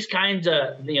these kinds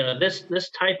of, this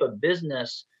type of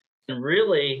business can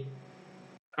really,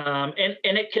 and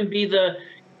it can be the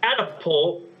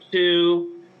catapult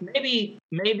to maybe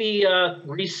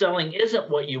reselling isn't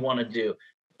what you want to do.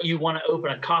 You want to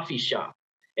open a coffee shop,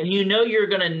 and you're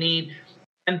going to need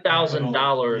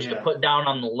 $10,000 to put down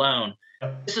on the loan.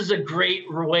 This is a great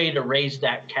way to raise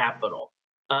that capital.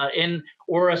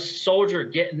 Or a soldier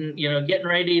getting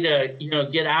ready to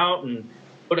get out and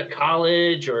go to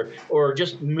college or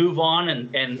just move on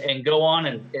and go on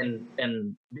and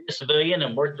be a civilian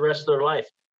and work the rest of their life.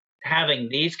 Having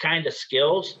these kind of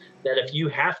skills that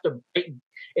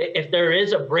if there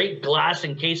is a break glass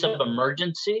in case of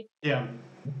emergency,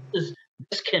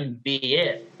 this can be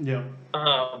it. Yeah.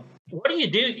 What do?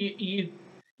 You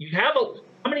have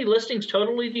how many listings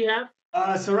totally do you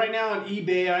have? So right now on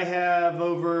eBay, I have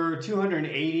over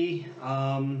 280.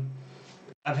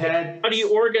 I've had. How do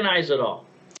you organize it all?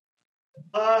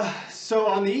 So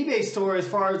on the eBay store, as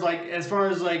far as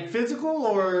physical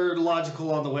or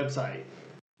logical on the website.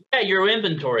 Yeah, your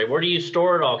inventory. Where do you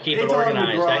store it all? Keep it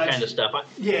organized, that kind of stuff.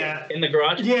 Yeah. In the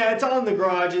garage? Yeah, it's all in the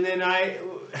garage. And then I've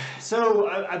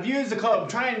used I'm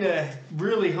trying to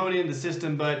really hone in the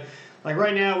system, but like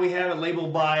right now we have it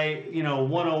labeled by,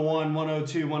 101,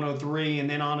 102, 103, and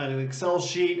then on an Excel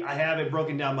sheet I have it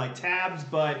broken down by tabs.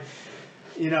 But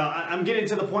I'm getting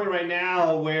to the point right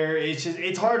now where it's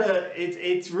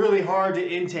really hard to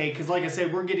intake, because like I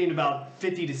said, we're getting about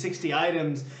 50 to 60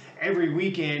 items every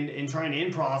weekend and trying to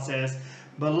in process.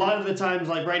 But a lot of the times,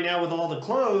 like right now with all the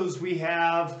clothes,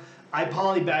 I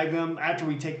polybag them after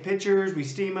we take pictures, we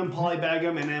steam them, polybag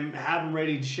them, and then have them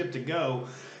ready to ship to go.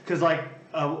 Because like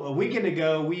a weekend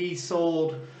ago, we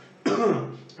sold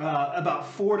about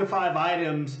 4 to 5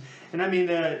 items, and I mean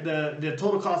the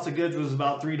total cost of goods was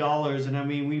about $3, and I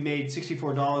mean we made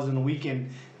 $64 in the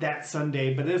weekend that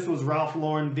Sunday. But this was Ralph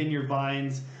Lauren, Vineyard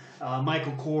Vines,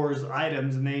 Michael Kors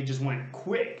items, and they just went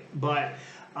quick. But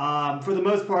for the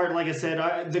most part, like I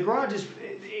said, the garage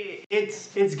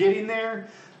it's getting there.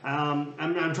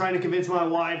 I'm trying to convince my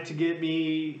wife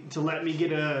to let me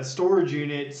get a storage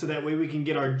unit, so that way we can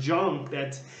get our junk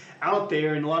that's out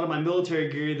there, and a lot of my military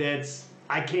gear that's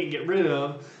I can't get rid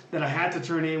of, that I have to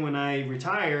turn in when I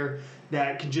retire,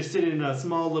 that can just sit in a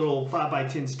small little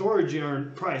 5x10 storage,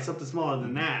 or probably something smaller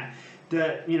than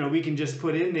that we can just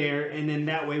put in there, and then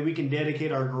that way we can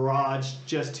dedicate our garage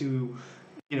just to,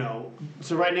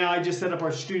 so right now I just set up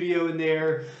our studio in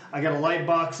there. I got a light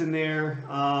box in there,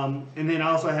 and then I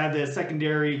also have the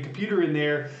secondary computer in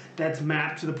there that's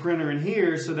mapped to the printer in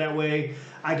here, so that way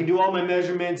I can do all my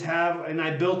measurements. And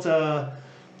I built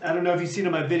I don't know if you've seen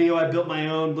in my video, I built my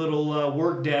own little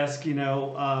work desk,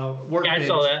 workbench. Yeah, I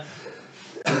saw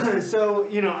that. So,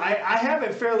 I have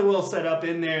it fairly well set up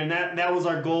in there, and that was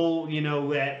our goal,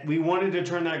 that we wanted to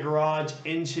turn that garage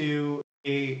into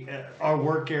our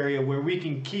work area where we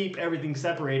can keep everything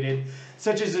separated,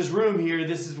 such as this room here.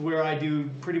 This is where I do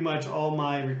pretty much all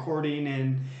my recording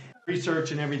and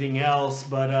research and everything else,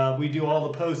 but we do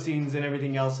all the postings and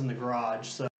everything else in the garage.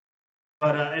 So,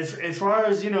 but as far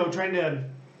as, trying to...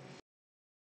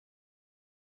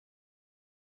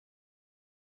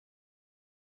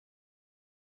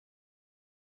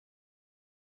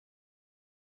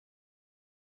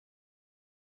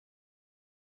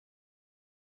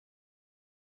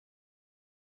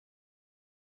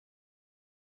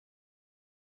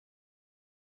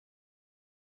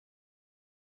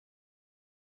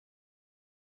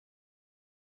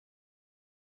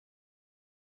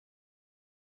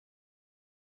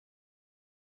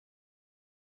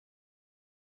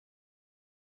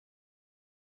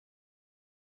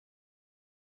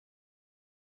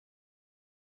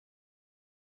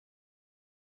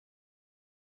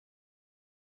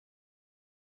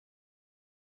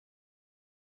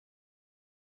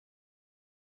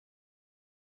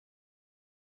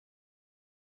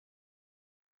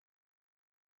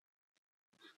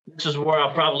 This is where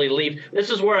I'll probably leave. This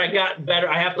is where I got better.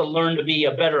 I have to learn to be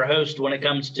a better host when it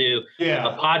comes to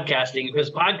podcasting, because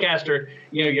podcaster,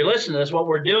 you're listening to this. What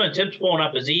we're doing, Tim's pulling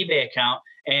up his eBay account,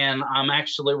 and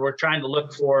we're trying to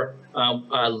look for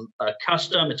a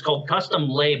custom. It's called custom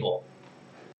label.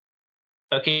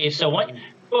 Okay, so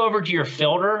go over to your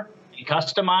filter and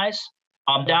customize.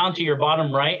 Down to your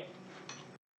bottom right.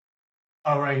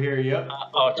 Oh, right here. Yep.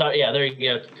 Yeah, there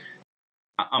you go.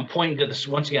 I'm pointing to this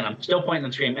once again. I'm still pointing to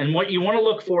the screen. And what you want to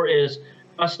look for is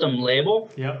custom label.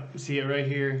 Yep. See it right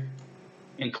here.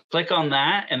 And click on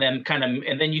that, and then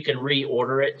then you can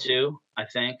reorder it too, I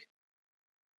think.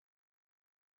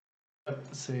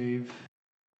 Save.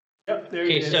 Yep. There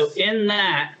it is. Okay. So in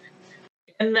that,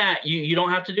 you don't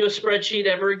have to do a spreadsheet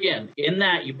ever again. In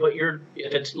that, you put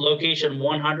if it's location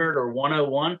 100 or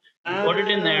 101, you put it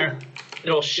in there.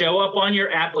 It'll show up on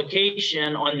your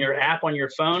application, on your app, on your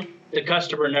phone. The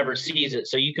customer never sees it.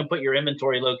 So you can put your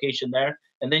inventory location there,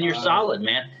 and then you're solid,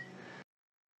 man.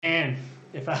 And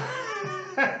if I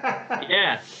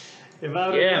if I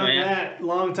would have done that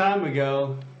long time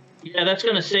ago. Yeah, that's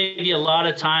going to save you a lot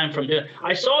of time from doing.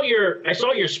 I saw your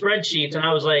spreadsheets, and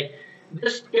I was like,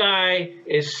 this guy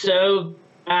is so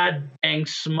god dang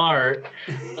smart.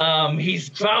 He's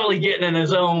probably getting in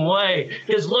his own way.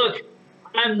 Because look,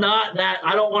 I'm not that.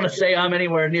 I don't want to say I'm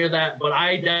anywhere near that, but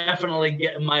I definitely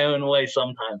get in my own way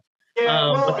sometimes.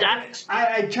 Yeah, but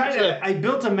I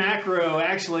built a macro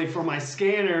actually for my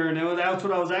scanner, and that's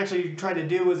what I was actually trying to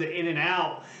do, was an in and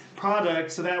out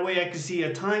product, so that way I could see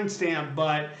a timestamp.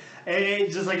 But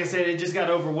it just, like I said, it just got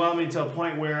overwhelming to a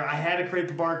point where I had to create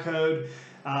the barcode.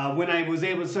 When I was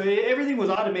able, so everything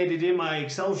was automated in my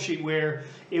Excel sheet, where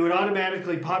it would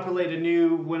automatically populate a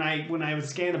new when I would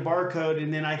scan the barcode,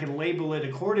 and then I could label it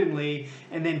accordingly,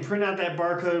 and then print out that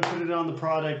barcode, put it on the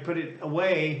product, put it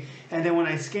away, and then when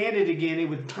I scanned it again, it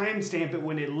would timestamp it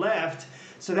when it left,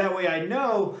 so that way I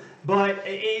know. But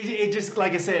it just,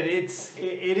 like I said, it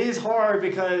is hard,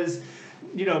 because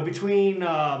you know, between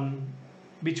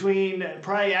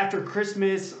probably after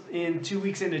Christmas and 2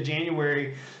 weeks into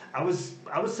January, I was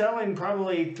selling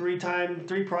probably three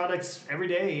products every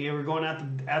day. They were going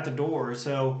out the door.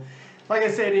 So, like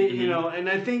I said, you know, and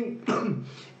I think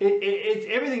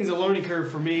everything's a learning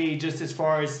curve for me, just as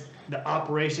far as the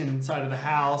operation side of the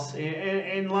house,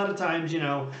 and a lot of times, you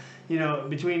know,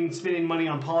 between spending money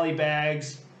on poly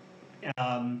bags,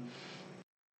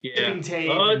 shipping tape.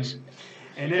 Well,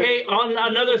 hey, on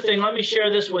another thing, let me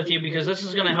share this with you because this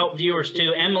is going to help viewers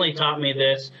too. Emily taught me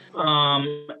this.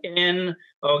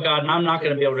 Oh God, and I'm not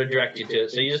going to be able to direct you to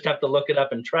it, so you just have to look it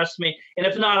up and trust me. And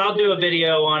if not, I'll do a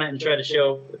video on it and try to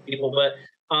show people. But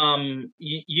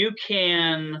you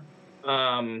can.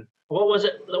 What was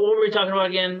it? What were we talking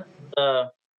about again? I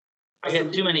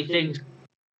get too many things.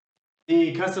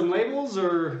 The custom labels,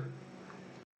 or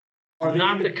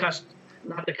not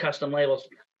the custom labels.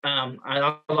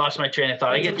 I lost my train of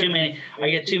thought. I get too many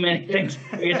things.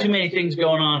 I get too many things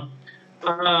going on.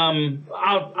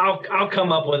 I'll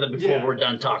come up with it before we're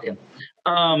done talking.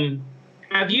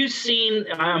 Have you seen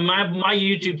my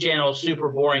YouTube channel is super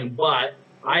boring, but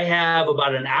I have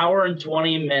about an hour and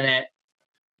 20-minute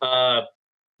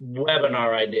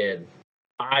webinar I did.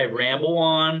 I ramble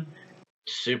on,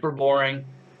 super boring.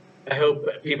 I hope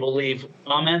people leave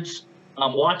comments.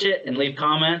 Watch it and leave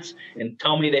comments and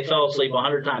tell me they fell asleep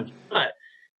 100 times. But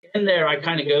in there, I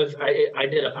kind of I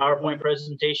did a PowerPoint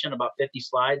presentation, about 50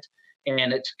 slides,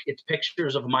 and it's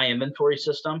pictures of my inventory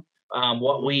system.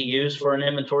 What we use for an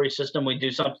inventory system, we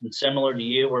do something similar to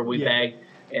you, where we bag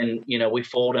and we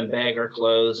fold and bag our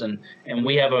clothes, and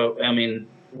we have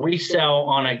we sell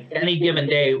on any given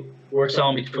day, we're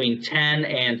selling between 10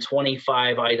 and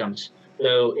 25 items.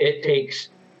 So it takes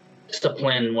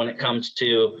discipline when it comes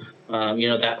to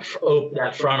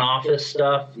that front office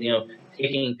stuff,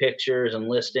 taking pictures and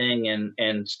listing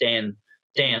and staying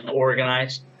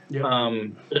organized. Yep. So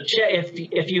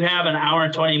if you have an hour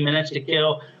and 20 minutes to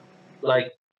kill,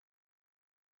 it's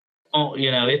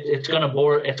gonna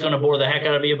bore the heck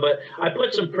out of you. But I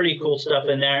put some pretty cool stuff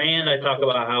in there, and I talk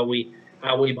about how we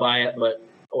buy it. But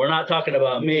we're not talking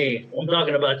about me. I'm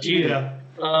talking about you. Yeah.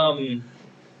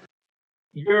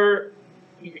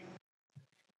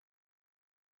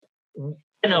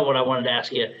 I know what I wanted to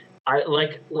ask you. I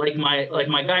like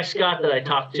my guy Scott that I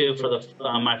talked to for the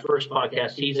my first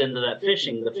podcast. He's into the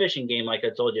fishing game, like I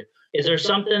told you. Is there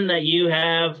something that you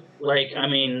have?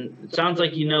 It sounds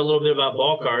like you know a little bit about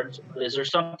ball cards. Is there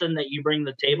something that you bring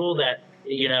to the table that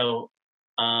you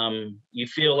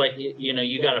feel like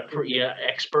you got a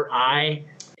expert eye,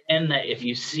 and that if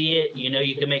you see it,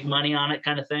 you can make money on it,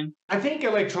 kind of thing? I think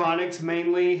electronics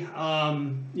mainly.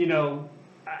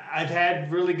 I've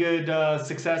had really good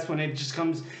success when it just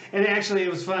comes, and actually it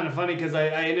was funny because I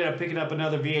ended up picking up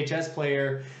another VHS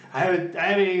player. I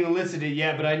haven't even listed it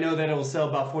yet, but I know that it will sell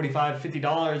about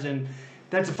 $45-50. And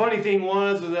that's the funny thing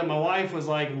was that my wife was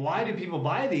like, "Why do people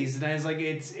buy these?" And I was like,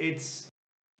 "It's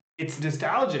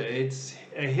nostalgia. It's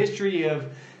a history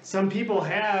of some people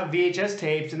have VHS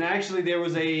tapes." And actually there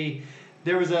was a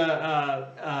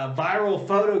viral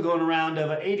photo going around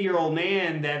of an 80-year-old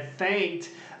man that thanked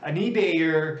an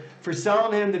eBayer for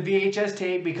selling him the VHS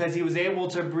tape because he was able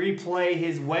to replay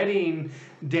his wedding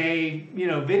day,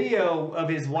 video of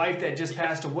his wife that just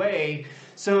passed away.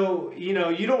 So, you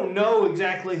don't know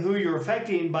exactly who you're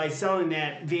affecting by selling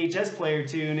that VHS player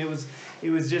to. And it was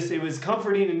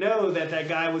comforting to know that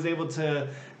guy was able to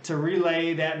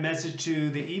relay that message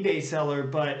to the eBay seller.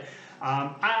 But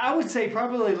I would say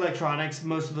probably electronics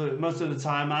most of the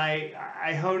time.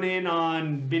 I hone in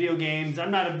on video games. I'm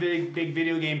not a big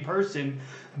video game person,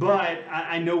 but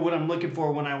I know what I'm looking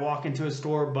for when I walk into a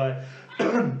store. But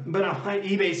on my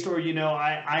eBay store,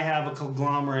 I have a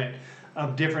conglomerate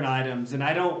of different items, and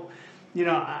I don't.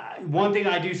 One thing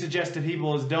I do suggest to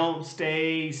people is don't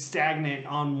stay stagnant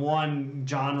on one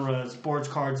genre, sports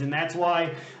cards, and that's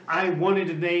why I wanted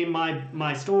to name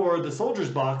my store the Soldier's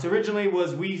Box. Originally it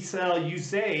was We Sell, You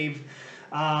Save,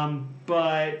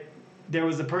 but there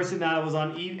was a person that was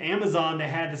on Amazon that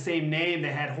had the same name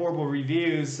that had horrible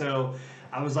reviews, so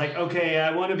I was like, okay,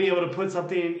 I want to be able to put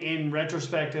something in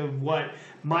retrospect of what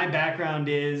my background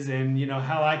is, and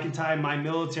how I can tie my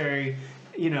military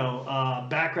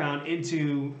background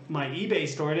into my eBay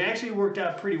store. And it actually worked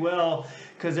out pretty well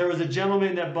because there was a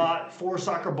gentleman that bought 4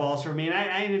 soccer balls for me, and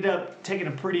I ended up taking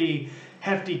a pretty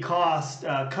hefty cost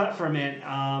cut from it.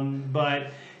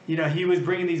 But he was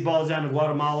bringing these balls down to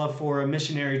Guatemala for a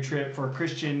missionary trip, for a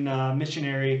Christian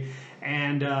missionary,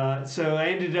 and so I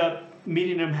ended up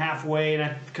meeting him halfway.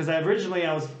 And because originally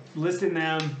I was listing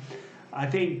them, I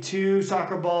think 2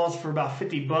 soccer balls for about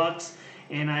 $50.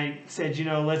 and I said,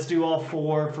 let's do all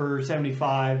 4 for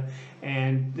 75,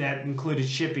 and that included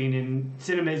shipping, and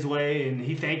sent him his way, and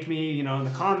he thanked me, in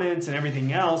the comments and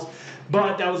everything else.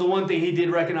 But that was the one thing he did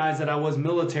recognize, that I was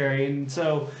military, and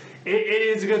so it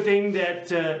is a good thing that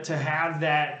to have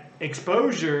that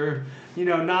exposure,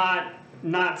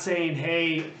 not saying,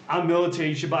 hey, I'm military,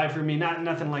 you should buy from me,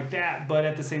 nothing like that, but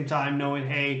at the same time knowing,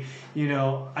 hey,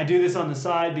 I do this on the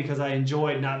side because I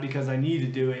enjoy it, not because I need to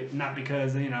do it, not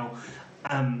because,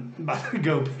 I'm about to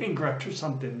go bankrupt or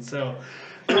something. So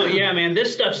oh yeah, man,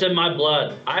 this stuff's in my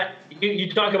blood.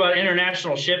 You talk about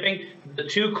international shipping. The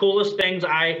 2 coolest things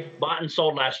I bought and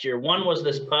sold last year. One was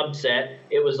this pub set.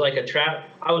 It was like a trap.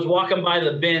 I was walking by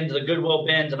the bins, the Goodwill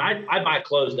bins, and I buy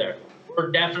clothes there.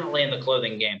 We're definitely in the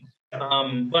clothing game.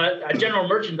 But at general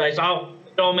merchandise,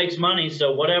 it all makes money,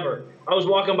 so whatever. I was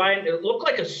walking by, and it looked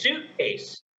like a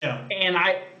suitcase. Yeah. And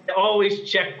I always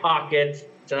check pockets,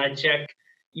 and I check,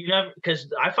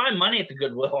 because I find money at the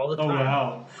Goodwill all the time. Oh,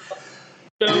 wow.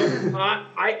 So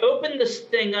I opened this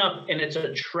thing up, and it's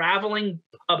a traveling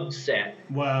pub set.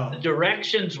 Wow. The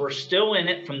directions were still in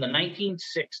it from the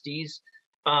 1960s.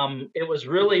 It was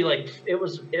really it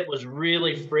was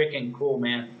really freaking cool,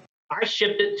 man. I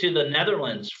shipped it to the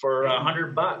Netherlands for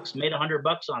 $100, made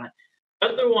 $100 on it. The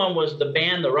other one was the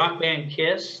rock band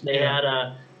Kiss. They had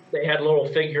little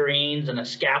figurines and a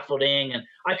scaffolding, and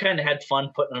I kind of had fun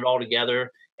putting it all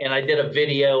together. And I did a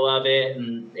video of it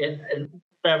and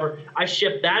whatever. I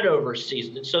shipped that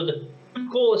overseas. So the 2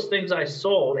 coolest things I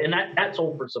sold, and that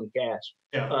sold for some cash.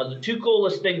 Yeah. The 2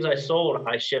 coolest things I sold,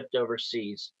 I shipped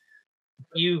overseas.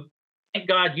 Thank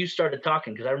God you started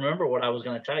talking, because I remember what I was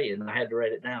going to tell you, and I had to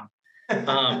write it down.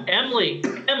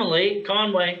 Emily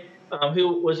Conway,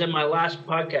 who was in my last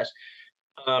podcast,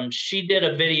 she did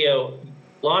a video.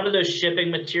 A lot of those shipping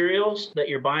materials that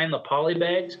you're buying, the poly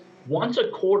bags, once a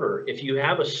quarter, if you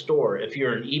have a store, if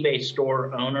you're an eBay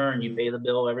store owner and you pay the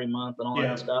bill every month and all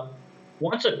that stuff,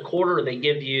 once a quarter they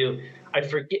give you, I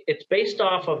forget, it's based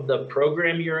off of the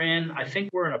program you're in. I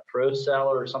think we're in a pro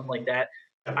seller or something like that.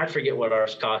 I forget what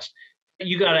ours cost.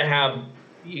 You got to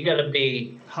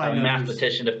be a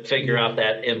mathematician to figure out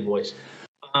that invoice.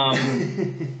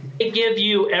 They give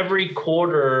you every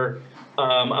quarter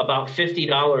about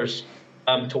 $50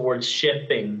 towards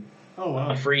shipping. Oh,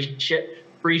 wow. Free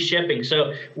shipping.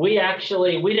 So we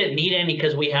didn't need any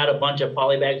because we had a bunch of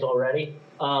poly bags already.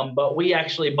 But we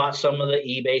actually bought some of the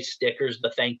eBay stickers,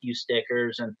 the thank you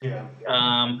stickers, and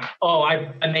I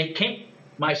made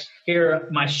my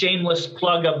shameless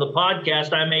plug of the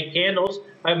podcast. I make candles.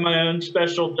 I have my own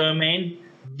special domain,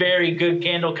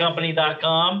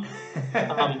 verygoodcandlecompany.com.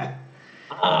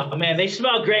 Man, they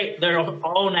smell great. They're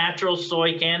all natural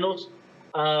soy candles.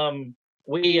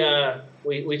 We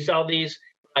sell these.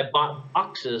 I bought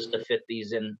boxes to fit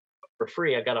these in for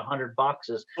free. I got 100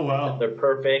 boxes. Oh, wow. They're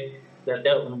perfect. That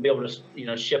they'll be able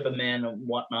to ship them in and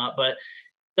whatnot. But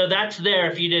so that's there.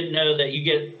 If you didn't know that, you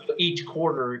get each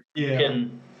quarter you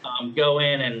can go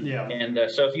in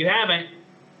and so if you haven't,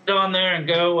 get on there and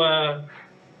go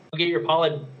get your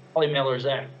poly mailers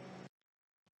there.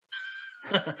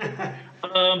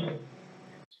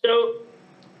 So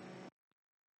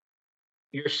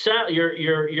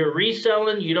you're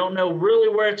reselling. You don't know really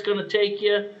where it's going to take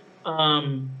you.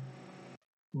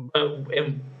 But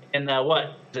in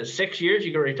what is it, 6 years?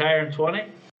 You can retire in 20.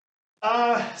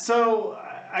 So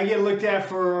I get looked at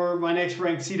for my next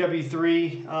rank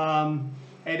CW3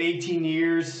 at 18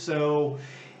 years. So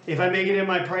if I make it in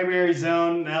my primary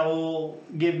zone, that will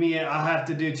give me. I'll have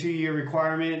to do a 2-year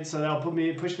requirement, so that'll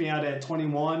push me out at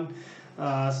 21.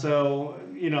 So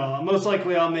most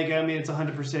likely I'll make it. I mean, it's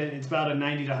 100%. It's about a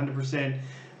 90 to 100%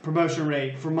 promotion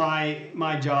rate for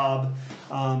my job.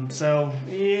 So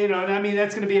I mean,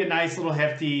 that's going to be a nice little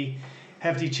hefty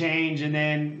change. And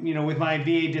then with my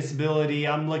VA disability,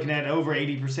 I'm looking at over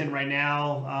 80% right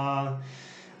now.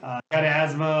 Got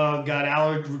asthma, got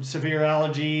severe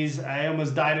allergies. I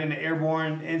almost died in an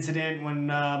airborne incident when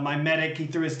my medic, he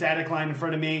threw a static line in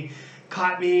front of me,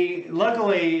 caught me.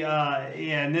 Luckily,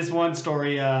 in this one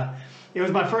story, it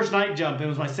was my first night jump. It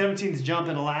was my 17th jump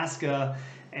in Alaska.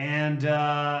 And,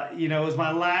 it was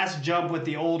my last jump with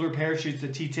the older parachutes, the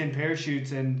T10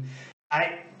 parachutes. And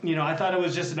I thought it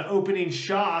was just an opening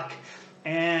shock.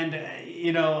 And,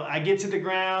 I get to the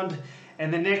ground,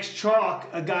 and the next chalk,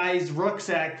 a guy's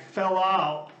rucksack fell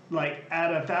out, like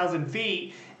at 1,000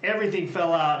 feet. Everything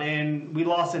fell out, and we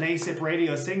lost an ASIP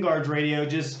radio, a SingGuards radio,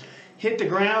 just hit the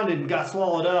ground and got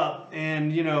swallowed up.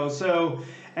 And,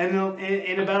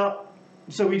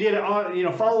 so we did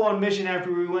a follow-on mission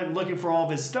after we went looking for all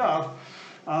this stuff.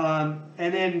 And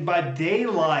then by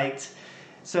daylight,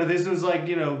 so this was like,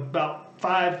 about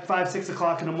 6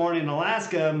 o'clock in the morning in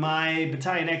Alaska, my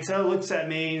battalion XO looks at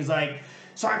me and he's like,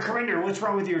 Sergeant Corinder, what's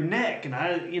wrong with your neck? And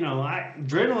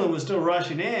adrenaline was still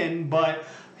rushing in, but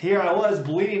here I was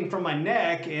bleeding from my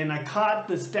neck, and I caught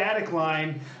the static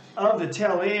line of the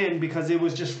tail end because it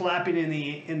was just flapping in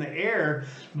the air.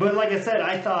 But like I said,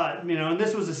 I thought, and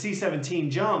this was a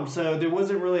C-17 jump, so there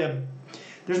wasn't really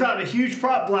there's not a huge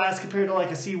prop blast compared to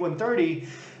like a C-130.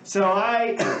 So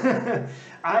I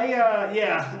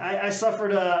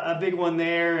suffered a big one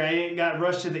there. I got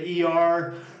rushed to the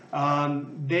ER.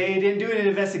 They didn't do an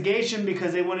investigation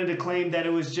because they wanted to claim that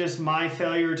it was just my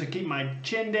failure to keep my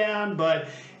chin down, but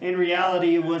in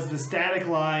reality it was the static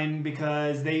line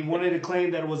because they wanted to claim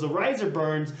that it was a riser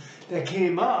burns that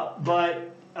came up.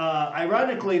 But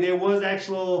ironically, there were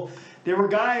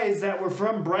guys that were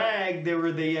from Bragg. They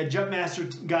were the jump master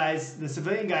guys, the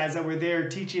civilian guys that were there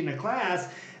teaching the class.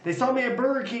 They saw me at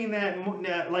Burger King that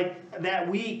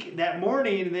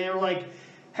morning, and they were like,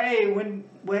 hey, when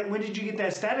did you get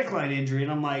that static line injury?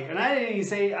 And I'm like, and I didn't even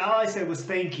say, all I said was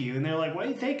thank you. And they're like, why are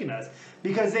you thanking us?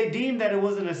 Because they deemed that it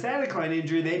wasn't a static line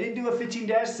injury. They didn't do a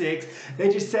 15-6. They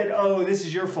just said, oh, this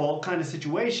is your fault kind of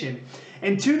situation.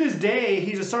 And to this day,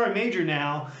 he's a sergeant major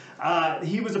now.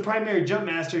 He was a primary jump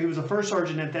master. He was a first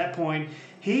sergeant at that point.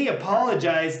 He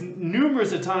apologized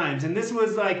numerous of times. And this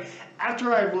was like,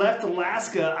 after I left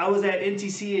Alaska, I was at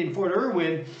NTC in Fort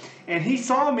Irwin, and he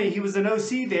saw me. He was an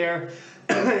OC there.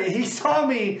 He saw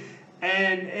me,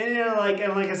 and like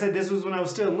I said, this was when I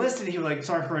was still enlisted. He was like,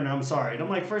 Sergeant Corinder, I'm sorry. And I'm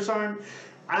like, First Sergeant,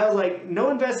 I was like,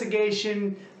 no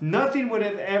investigation, nothing would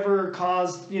have ever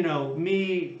caused,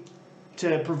 me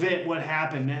to prevent what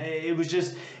happened. It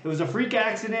was a freak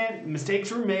accident. Mistakes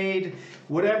were made.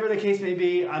 Whatever the case may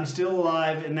be, I'm still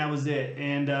alive, and that was it.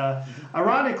 And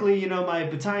ironically, my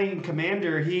battalion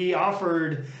commander, he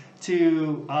offered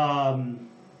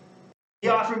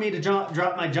me to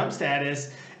drop my jump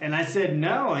status, and I said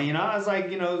no. I was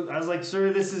like,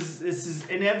 sir, this is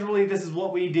inevitably, this is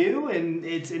what we do, and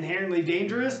it's inherently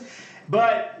dangerous.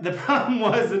 But the problem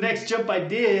was the next jump I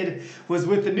did was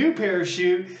with the new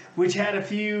parachute, which had a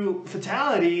few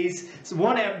fatalities. So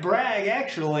one at Bragg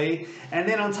actually, and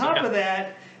then on top of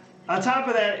that,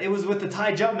 it was with the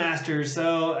Thai jump master.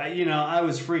 So I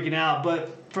was freaking out.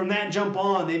 But from that jump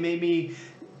on, they made me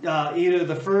either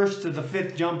the first or the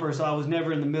fifth jumper, so I was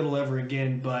never in the middle ever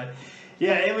again. But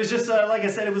yeah, it was just like I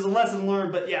said, it was a lesson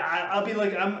learned. But yeah, I'll be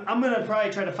like, I'm gonna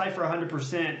probably try to fight for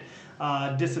 100%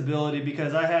 disability,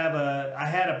 because I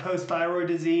had a post-thyroid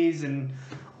disease and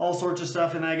all sorts of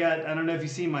stuff, and I don't know if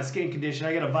you've seen my skin condition.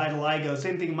 I got a vitiligo,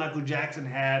 same thing Michael Jackson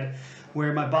had,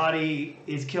 where my body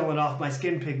is killing off my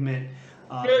skin pigment.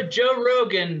 Joe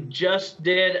Rogan just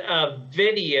did a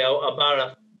video, about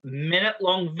a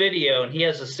minute-long video, and he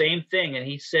has the same thing, and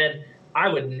he said, I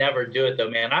would never do it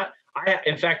though, man.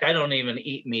 In fact, I don't even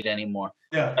eat meat anymore.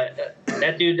 Yeah.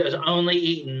 That dude does only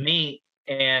eating meat,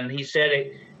 and he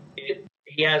said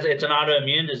it's an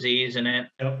autoimmune disease, and it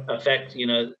affects,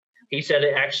 he said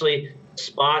it actually,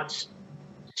 spots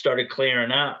started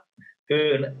clearing up.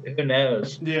 Who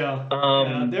knows? Yeah.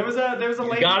 There was a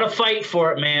lady. You gotta fight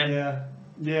for it, man.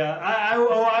 Yeah. I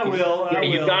will. Yeah,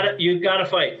 you've got to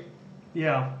fight.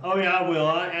 Yeah. Oh yeah, I will.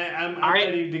 I'm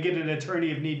ready to get an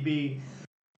attorney if need be.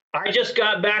 I just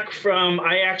got back from.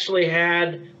 I actually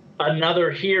had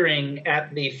another hearing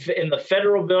in the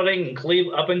federal building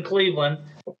up in Cleveland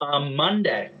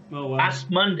Monday. Oh, wow. Last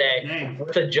Monday. Dang.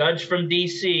 With a judge from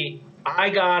D.C. I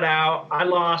got out. I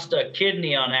lost a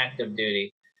kidney on active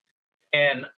duty,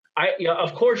 and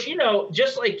of course,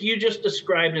 just like you just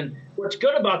described. And what's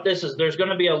good about this is there's going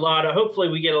to be hopefully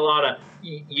we get a lot of,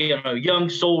 young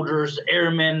soldiers,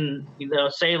 airmen,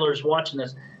 sailors watching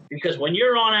this, because when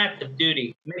you're on active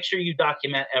duty, make sure you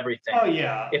document everything. Oh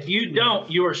yeah. If you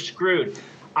don't, you are screwed.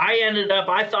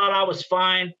 I thought I was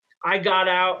fine. I got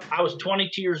out. I was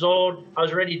 22 years old. I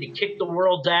was ready to kick the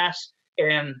world's ass,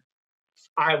 and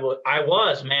I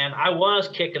was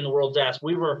kicking the world's ass.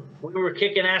 We were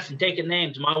kicking ass and taking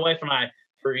names, my wife and I,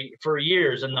 for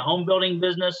years in the home building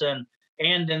business and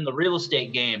in the real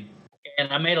estate game.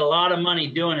 And I made a lot of money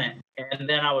doing it. And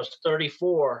then I was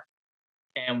 34,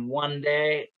 and one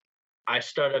day I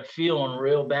started feeling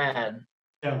real bad.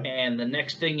 Yeah. And the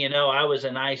next thing you know, I was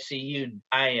in ICU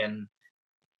dying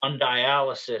on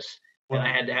dialysis, and I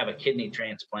had to have a kidney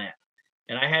transplant.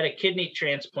 And I had a kidney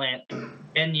transplant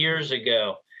 10 years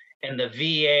ago, and the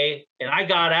VA, and I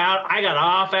got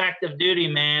off active duty,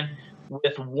 man,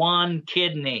 with one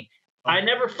kidney. I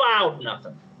never filed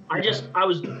nothing. I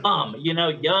was dumb,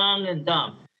 young and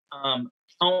dumb.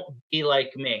 Don't be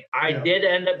like me. I did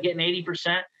end up getting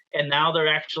 80%, and now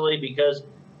they're actually, because,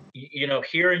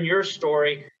 hearing your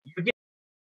story, you get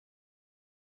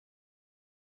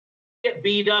get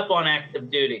beat up on active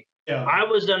duty. Yeah. I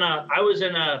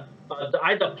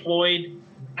deployed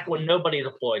back when nobody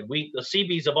deployed. The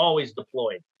CBs have always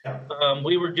deployed. Yeah.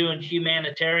 We were doing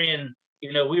humanitarian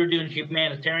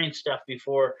stuff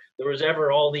before there was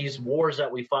ever all these wars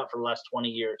that we fought for the last 20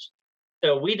 years.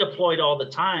 So we deployed all the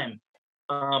time.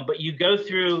 But you go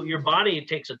through, your body, it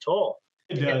takes a toll.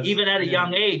 It does. Even at a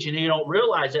young age, and you don't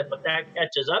realize it, but that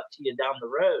catches up to you down the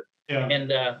road. Yeah.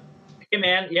 And hey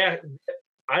man, yeah,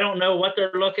 I don't know what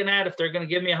they're looking at, if they're going to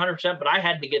give me 100%, but I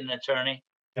had to get an attorney.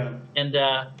 Yeah.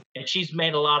 And she's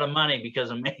made a lot of money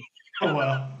because of me. Oh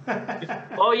wow.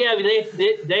 Oh yeah,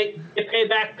 they pay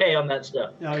back pay on that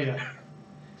stuff. Oh yeah.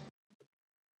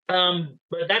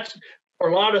 But that's for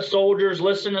a lot of soldiers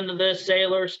listening to this,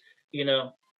 sailors, you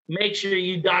know, make sure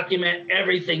you document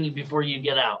everything before you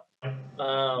get out.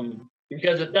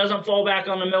 Because it doesn't fall back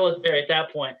on the military at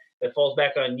that point. It falls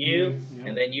back on you, yeah.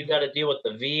 And then you got to deal with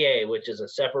the VA, which is a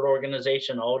separate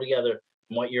organization altogether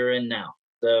from what you're in now.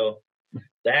 So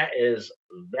that is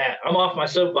that. I'm off my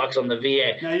soapbox on the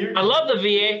VA. I love the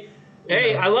VA.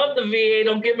 Hey, I love the VA.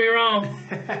 Don't get me wrong.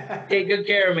 Take good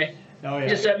care of me. Oh, yeah.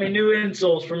 Just sent me new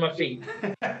insoles for my feet.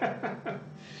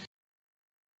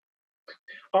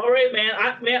 All right, man.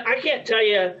 I can't tell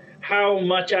you how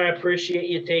much I appreciate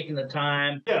you taking the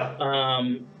time. Yeah.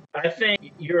 I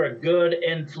think you're a good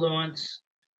influence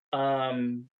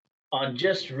on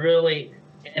just really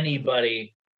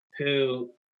anybody who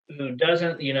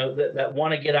doesn't, you know, that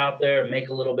want to get out there and make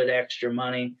a little bit extra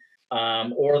money,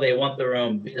 or they want their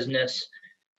own business.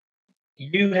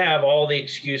 You have all the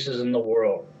excuses in the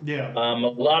world. Yeah. A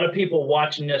lot of people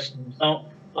watching this don't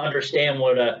understand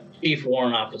what a chief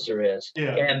warrant officer is,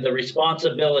 and the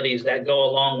responsibilities that go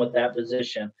along with that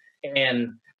position.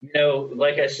 And you know,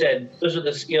 like I said, those are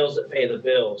the skills that pay the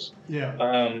bills. Yeah.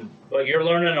 But you're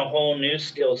learning a whole new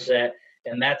skill set,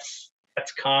 and that's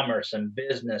commerce and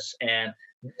business, and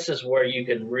this is where you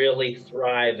can really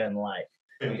thrive in life.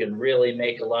 You can really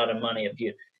make a lot of money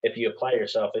if you apply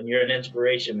yourself, and you're an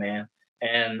inspiration, man.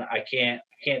 And I can't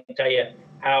tell you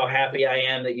how happy I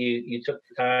am that you took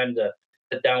the time to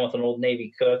sit down with an old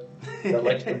Navy cook that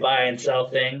likes to buy and sell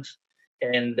things,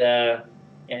 and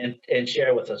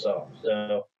share with us all.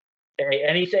 So, hey,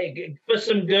 anything, give us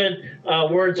some good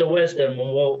words of wisdom,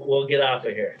 and we'll get off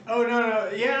of here. Oh no,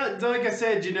 yeah. Like I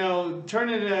said, you know,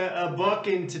 turning a buck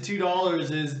into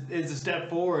 $2 is a step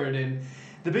forward, and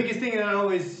the biggest thing that I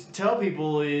always tell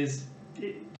people is,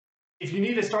 if you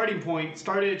need a starting point,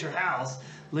 start it at your house.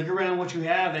 Look around what you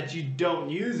have that you don't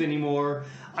use anymore.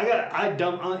 I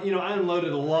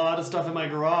unloaded a lot of stuff in my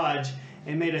garage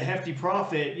and made a hefty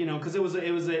profit, you know, because it was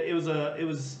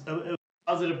a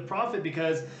positive profit,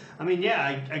 because I mean,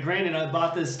 yeah, granted I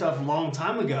bought this stuff a long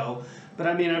time ago, but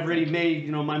I mean, I've already made,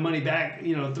 you know, my money back,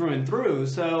 you know, through and through.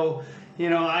 So, you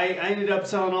know, I ended up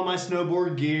selling all my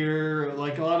snowboard gear,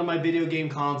 like a lot of my video game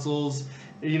consoles,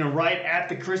 you know, right at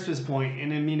the Christmas point,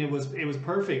 and I mean, it was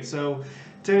perfect. So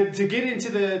to get into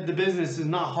the business is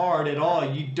not hard at all.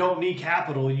 You don't need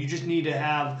capital. You just need to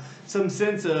have some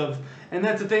sense of, and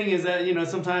that's the thing, is that, you know,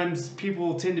 sometimes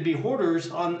people tend to be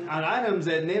hoarders on items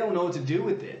and they don't know what to do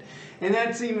with it. And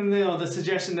that's even, you know, the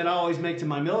suggestion that I always make to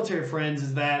my military friends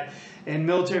is that, and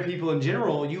military people in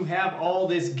general, you have all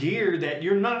this gear that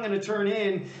you're not going to turn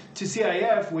in to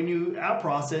CIF when you out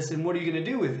process, and what are you going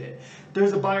to do with it?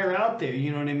 There's a buyer out there,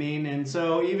 you know what I mean? And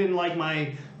so even like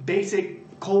my basic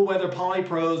cold weather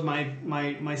polypros,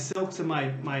 my silks and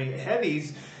my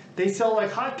heavies, they sell like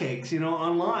hotcakes, you know,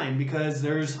 online, because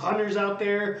there's hunters out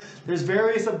there, there's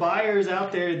various buyers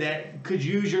out there that could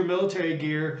use your military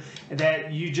gear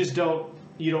that you just don't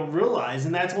realize.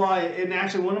 And that's why, and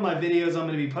actually one of my videos I'm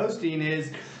going to be posting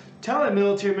is telling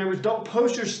military members, don't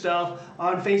post your stuff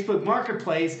on Facebook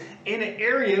Marketplace in an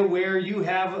area where you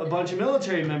have a bunch of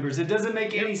military members. It doesn't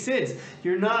make any sense.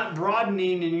 You're not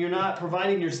broadening and you're not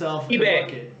providing yourself a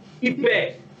market.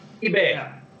 eBay.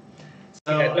 Yeah.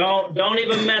 So, yeah, don't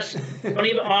even mess. Don't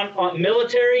even on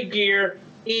military gear.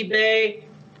 eBay,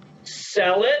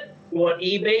 sell it what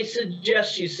eBay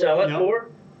suggests you sell it for.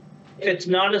 If it's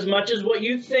not as much as what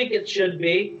you think it should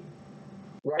be,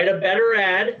 write a better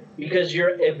ad, because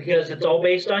it's all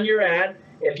based on your ad.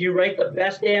 If you write the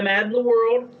best damn ad in the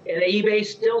world and eBay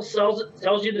still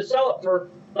tells you to sell it for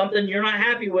something you're not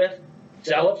happy with,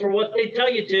 sell it for what they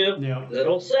tell you to. Yeah.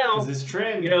 It'll sell. This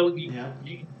trend. You know,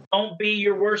 you don't be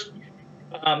your worst.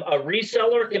 A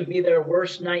reseller can be their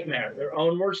worst nightmare, their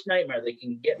own worst nightmare. They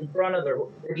can get in front of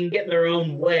they can get in their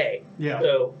own way. Yeah.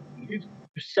 So you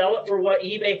sell it for what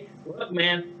eBay. Look,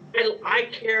 man, I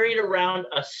carried around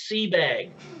a sea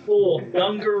bag full of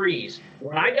dungarees.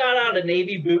 When I got out of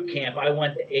Navy boot camp, I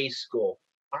went to A school.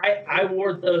 I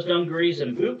wore those dungarees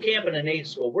in boot camp and in A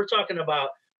school. We're talking about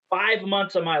 5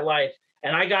 months of my life.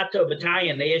 And I got to a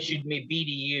battalion, they issued me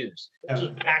BDUs. This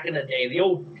was back in the day, the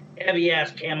old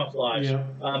heavy-ass camouflage. Yeah.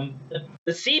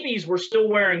 The Seabees were still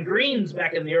wearing greens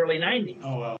back in the early 90s.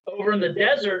 Oh, wow. Over in the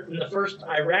desert, in the first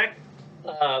Iraq,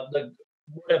 the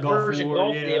Persian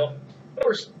Gulf deal,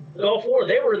 Gulf War,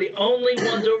 they were the only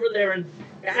ones over there. And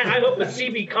I hope the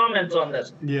CB comments on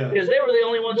this. Yeah. Because they were the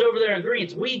only ones over there in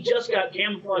greens. We just got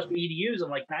camouflage BDUs in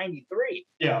like 93.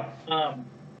 Yeah.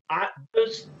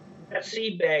 That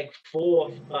sea bag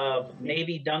full of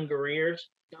Navy dungarees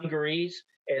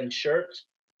and shirts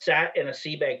sat in a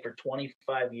sea bag for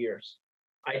 25 years.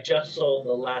 I just sold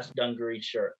the last dungaree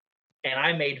shirt, and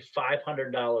I made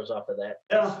 $500 off of that.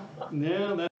 Yeah,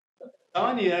 that's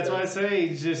on you. That's what I say.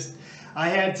 It's just, I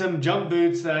had some jump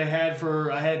boots that I had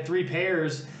 3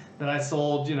 pairs that I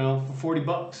sold, for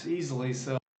 $40 easily.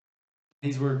 So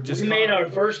these were just. We made our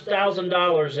first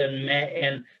 $1,000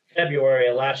 in February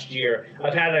of last year.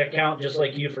 I've had an account just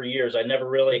like you for years. I never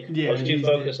really was too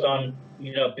focused on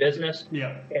business.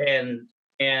 Yeah. And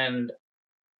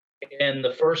in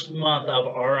the first month of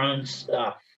our own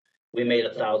stuff, we made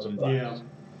 $1,000. Yeah.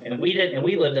 And we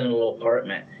lived in a little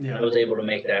apartment. Yeah. I was able to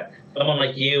make that. Someone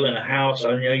like you in a house,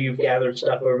 I know you've gathered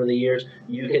stuff over the years.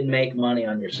 You can make money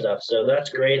on your stuff. So that's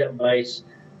great advice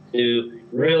to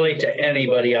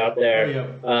anybody out there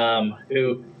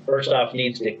who first off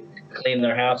needs to clean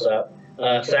their house up.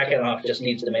 Second off, just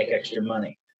needs to make extra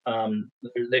money.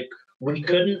 We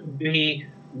couldn't be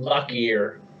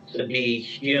luckier to be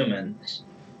humans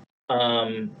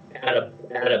at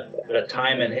a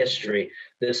time in history.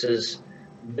 This is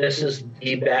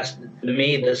the best, to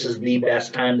me, this is the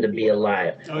best time to be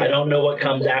alive. I don't know what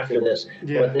comes after this,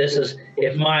 but this is,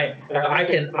 I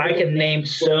can name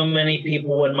so many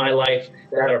people in my life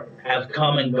that have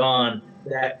come and gone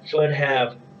that could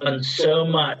have done so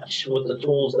much with the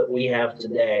tools that we have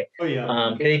today.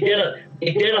 They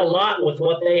did a lot with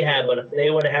what they had, but if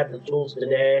they would have had the tools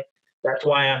today, that's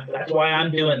why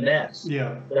I'm doing this.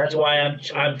 Yeah. That's why I'm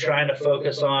trying to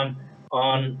focus on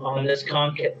this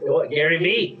content. Gary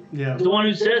Vee is the one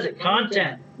who says it.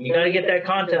 Content. You got to get that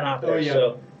content out there.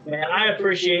 So, man, I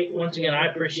appreciate you. I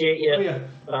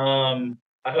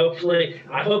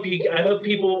hope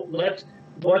people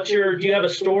do you have a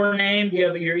store name? Do you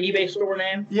have your eBay store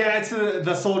name? Yeah, it's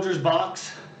the Soldier's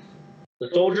Box. The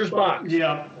Soldier's Box.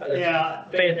 Yeah.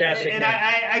 Fantastic. And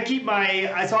I keep so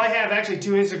I have actually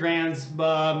 2 Instagrams,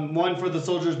 one for the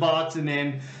Soldier's Box and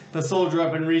then the Soldier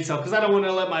Up in Resale, because I don't want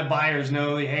to let my buyers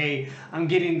know, hey, I'm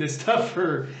getting this stuff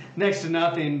for next to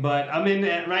nothing. But I'm in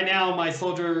right now, my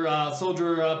Soldier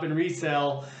Up in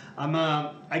Resale.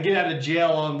 I get out of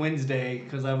jail on Wednesday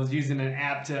because I was using an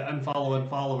app to unfollow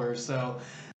unfollowers. So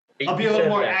I'll be a little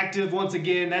more active once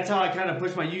again. That's how I kind of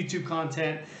push my YouTube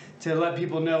content, to let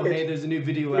people know, hey, there's a new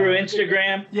video through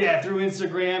Instagram. Yeah, through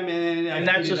Instagram, and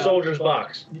that's the Soldier's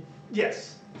Box.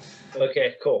 Yes.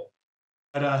 Okay, cool.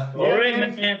 But, all right,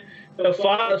 man. So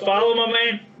follow my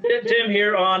man Tim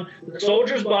here on the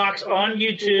Soldier's Box on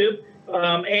YouTube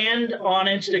and on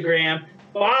Instagram.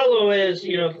 Follow his,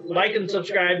 like and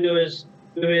subscribe to his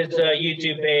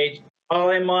YouTube page.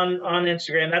 Follow him on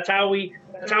Instagram. That's how we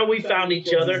found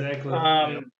each other.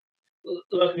 Exactly.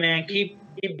 Look, man, keep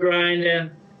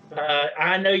grinding.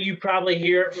 I know you probably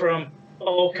hear it from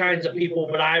all kinds of people,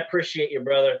 but I appreciate you,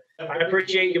 brother. I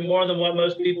appreciate you more than what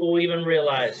most people even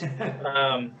realize.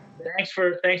 Thanks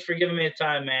for giving me the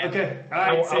time, man. Okay. All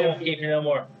right. I won't keep you no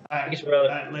more. All right. Peace, brother.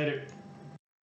 All right, later.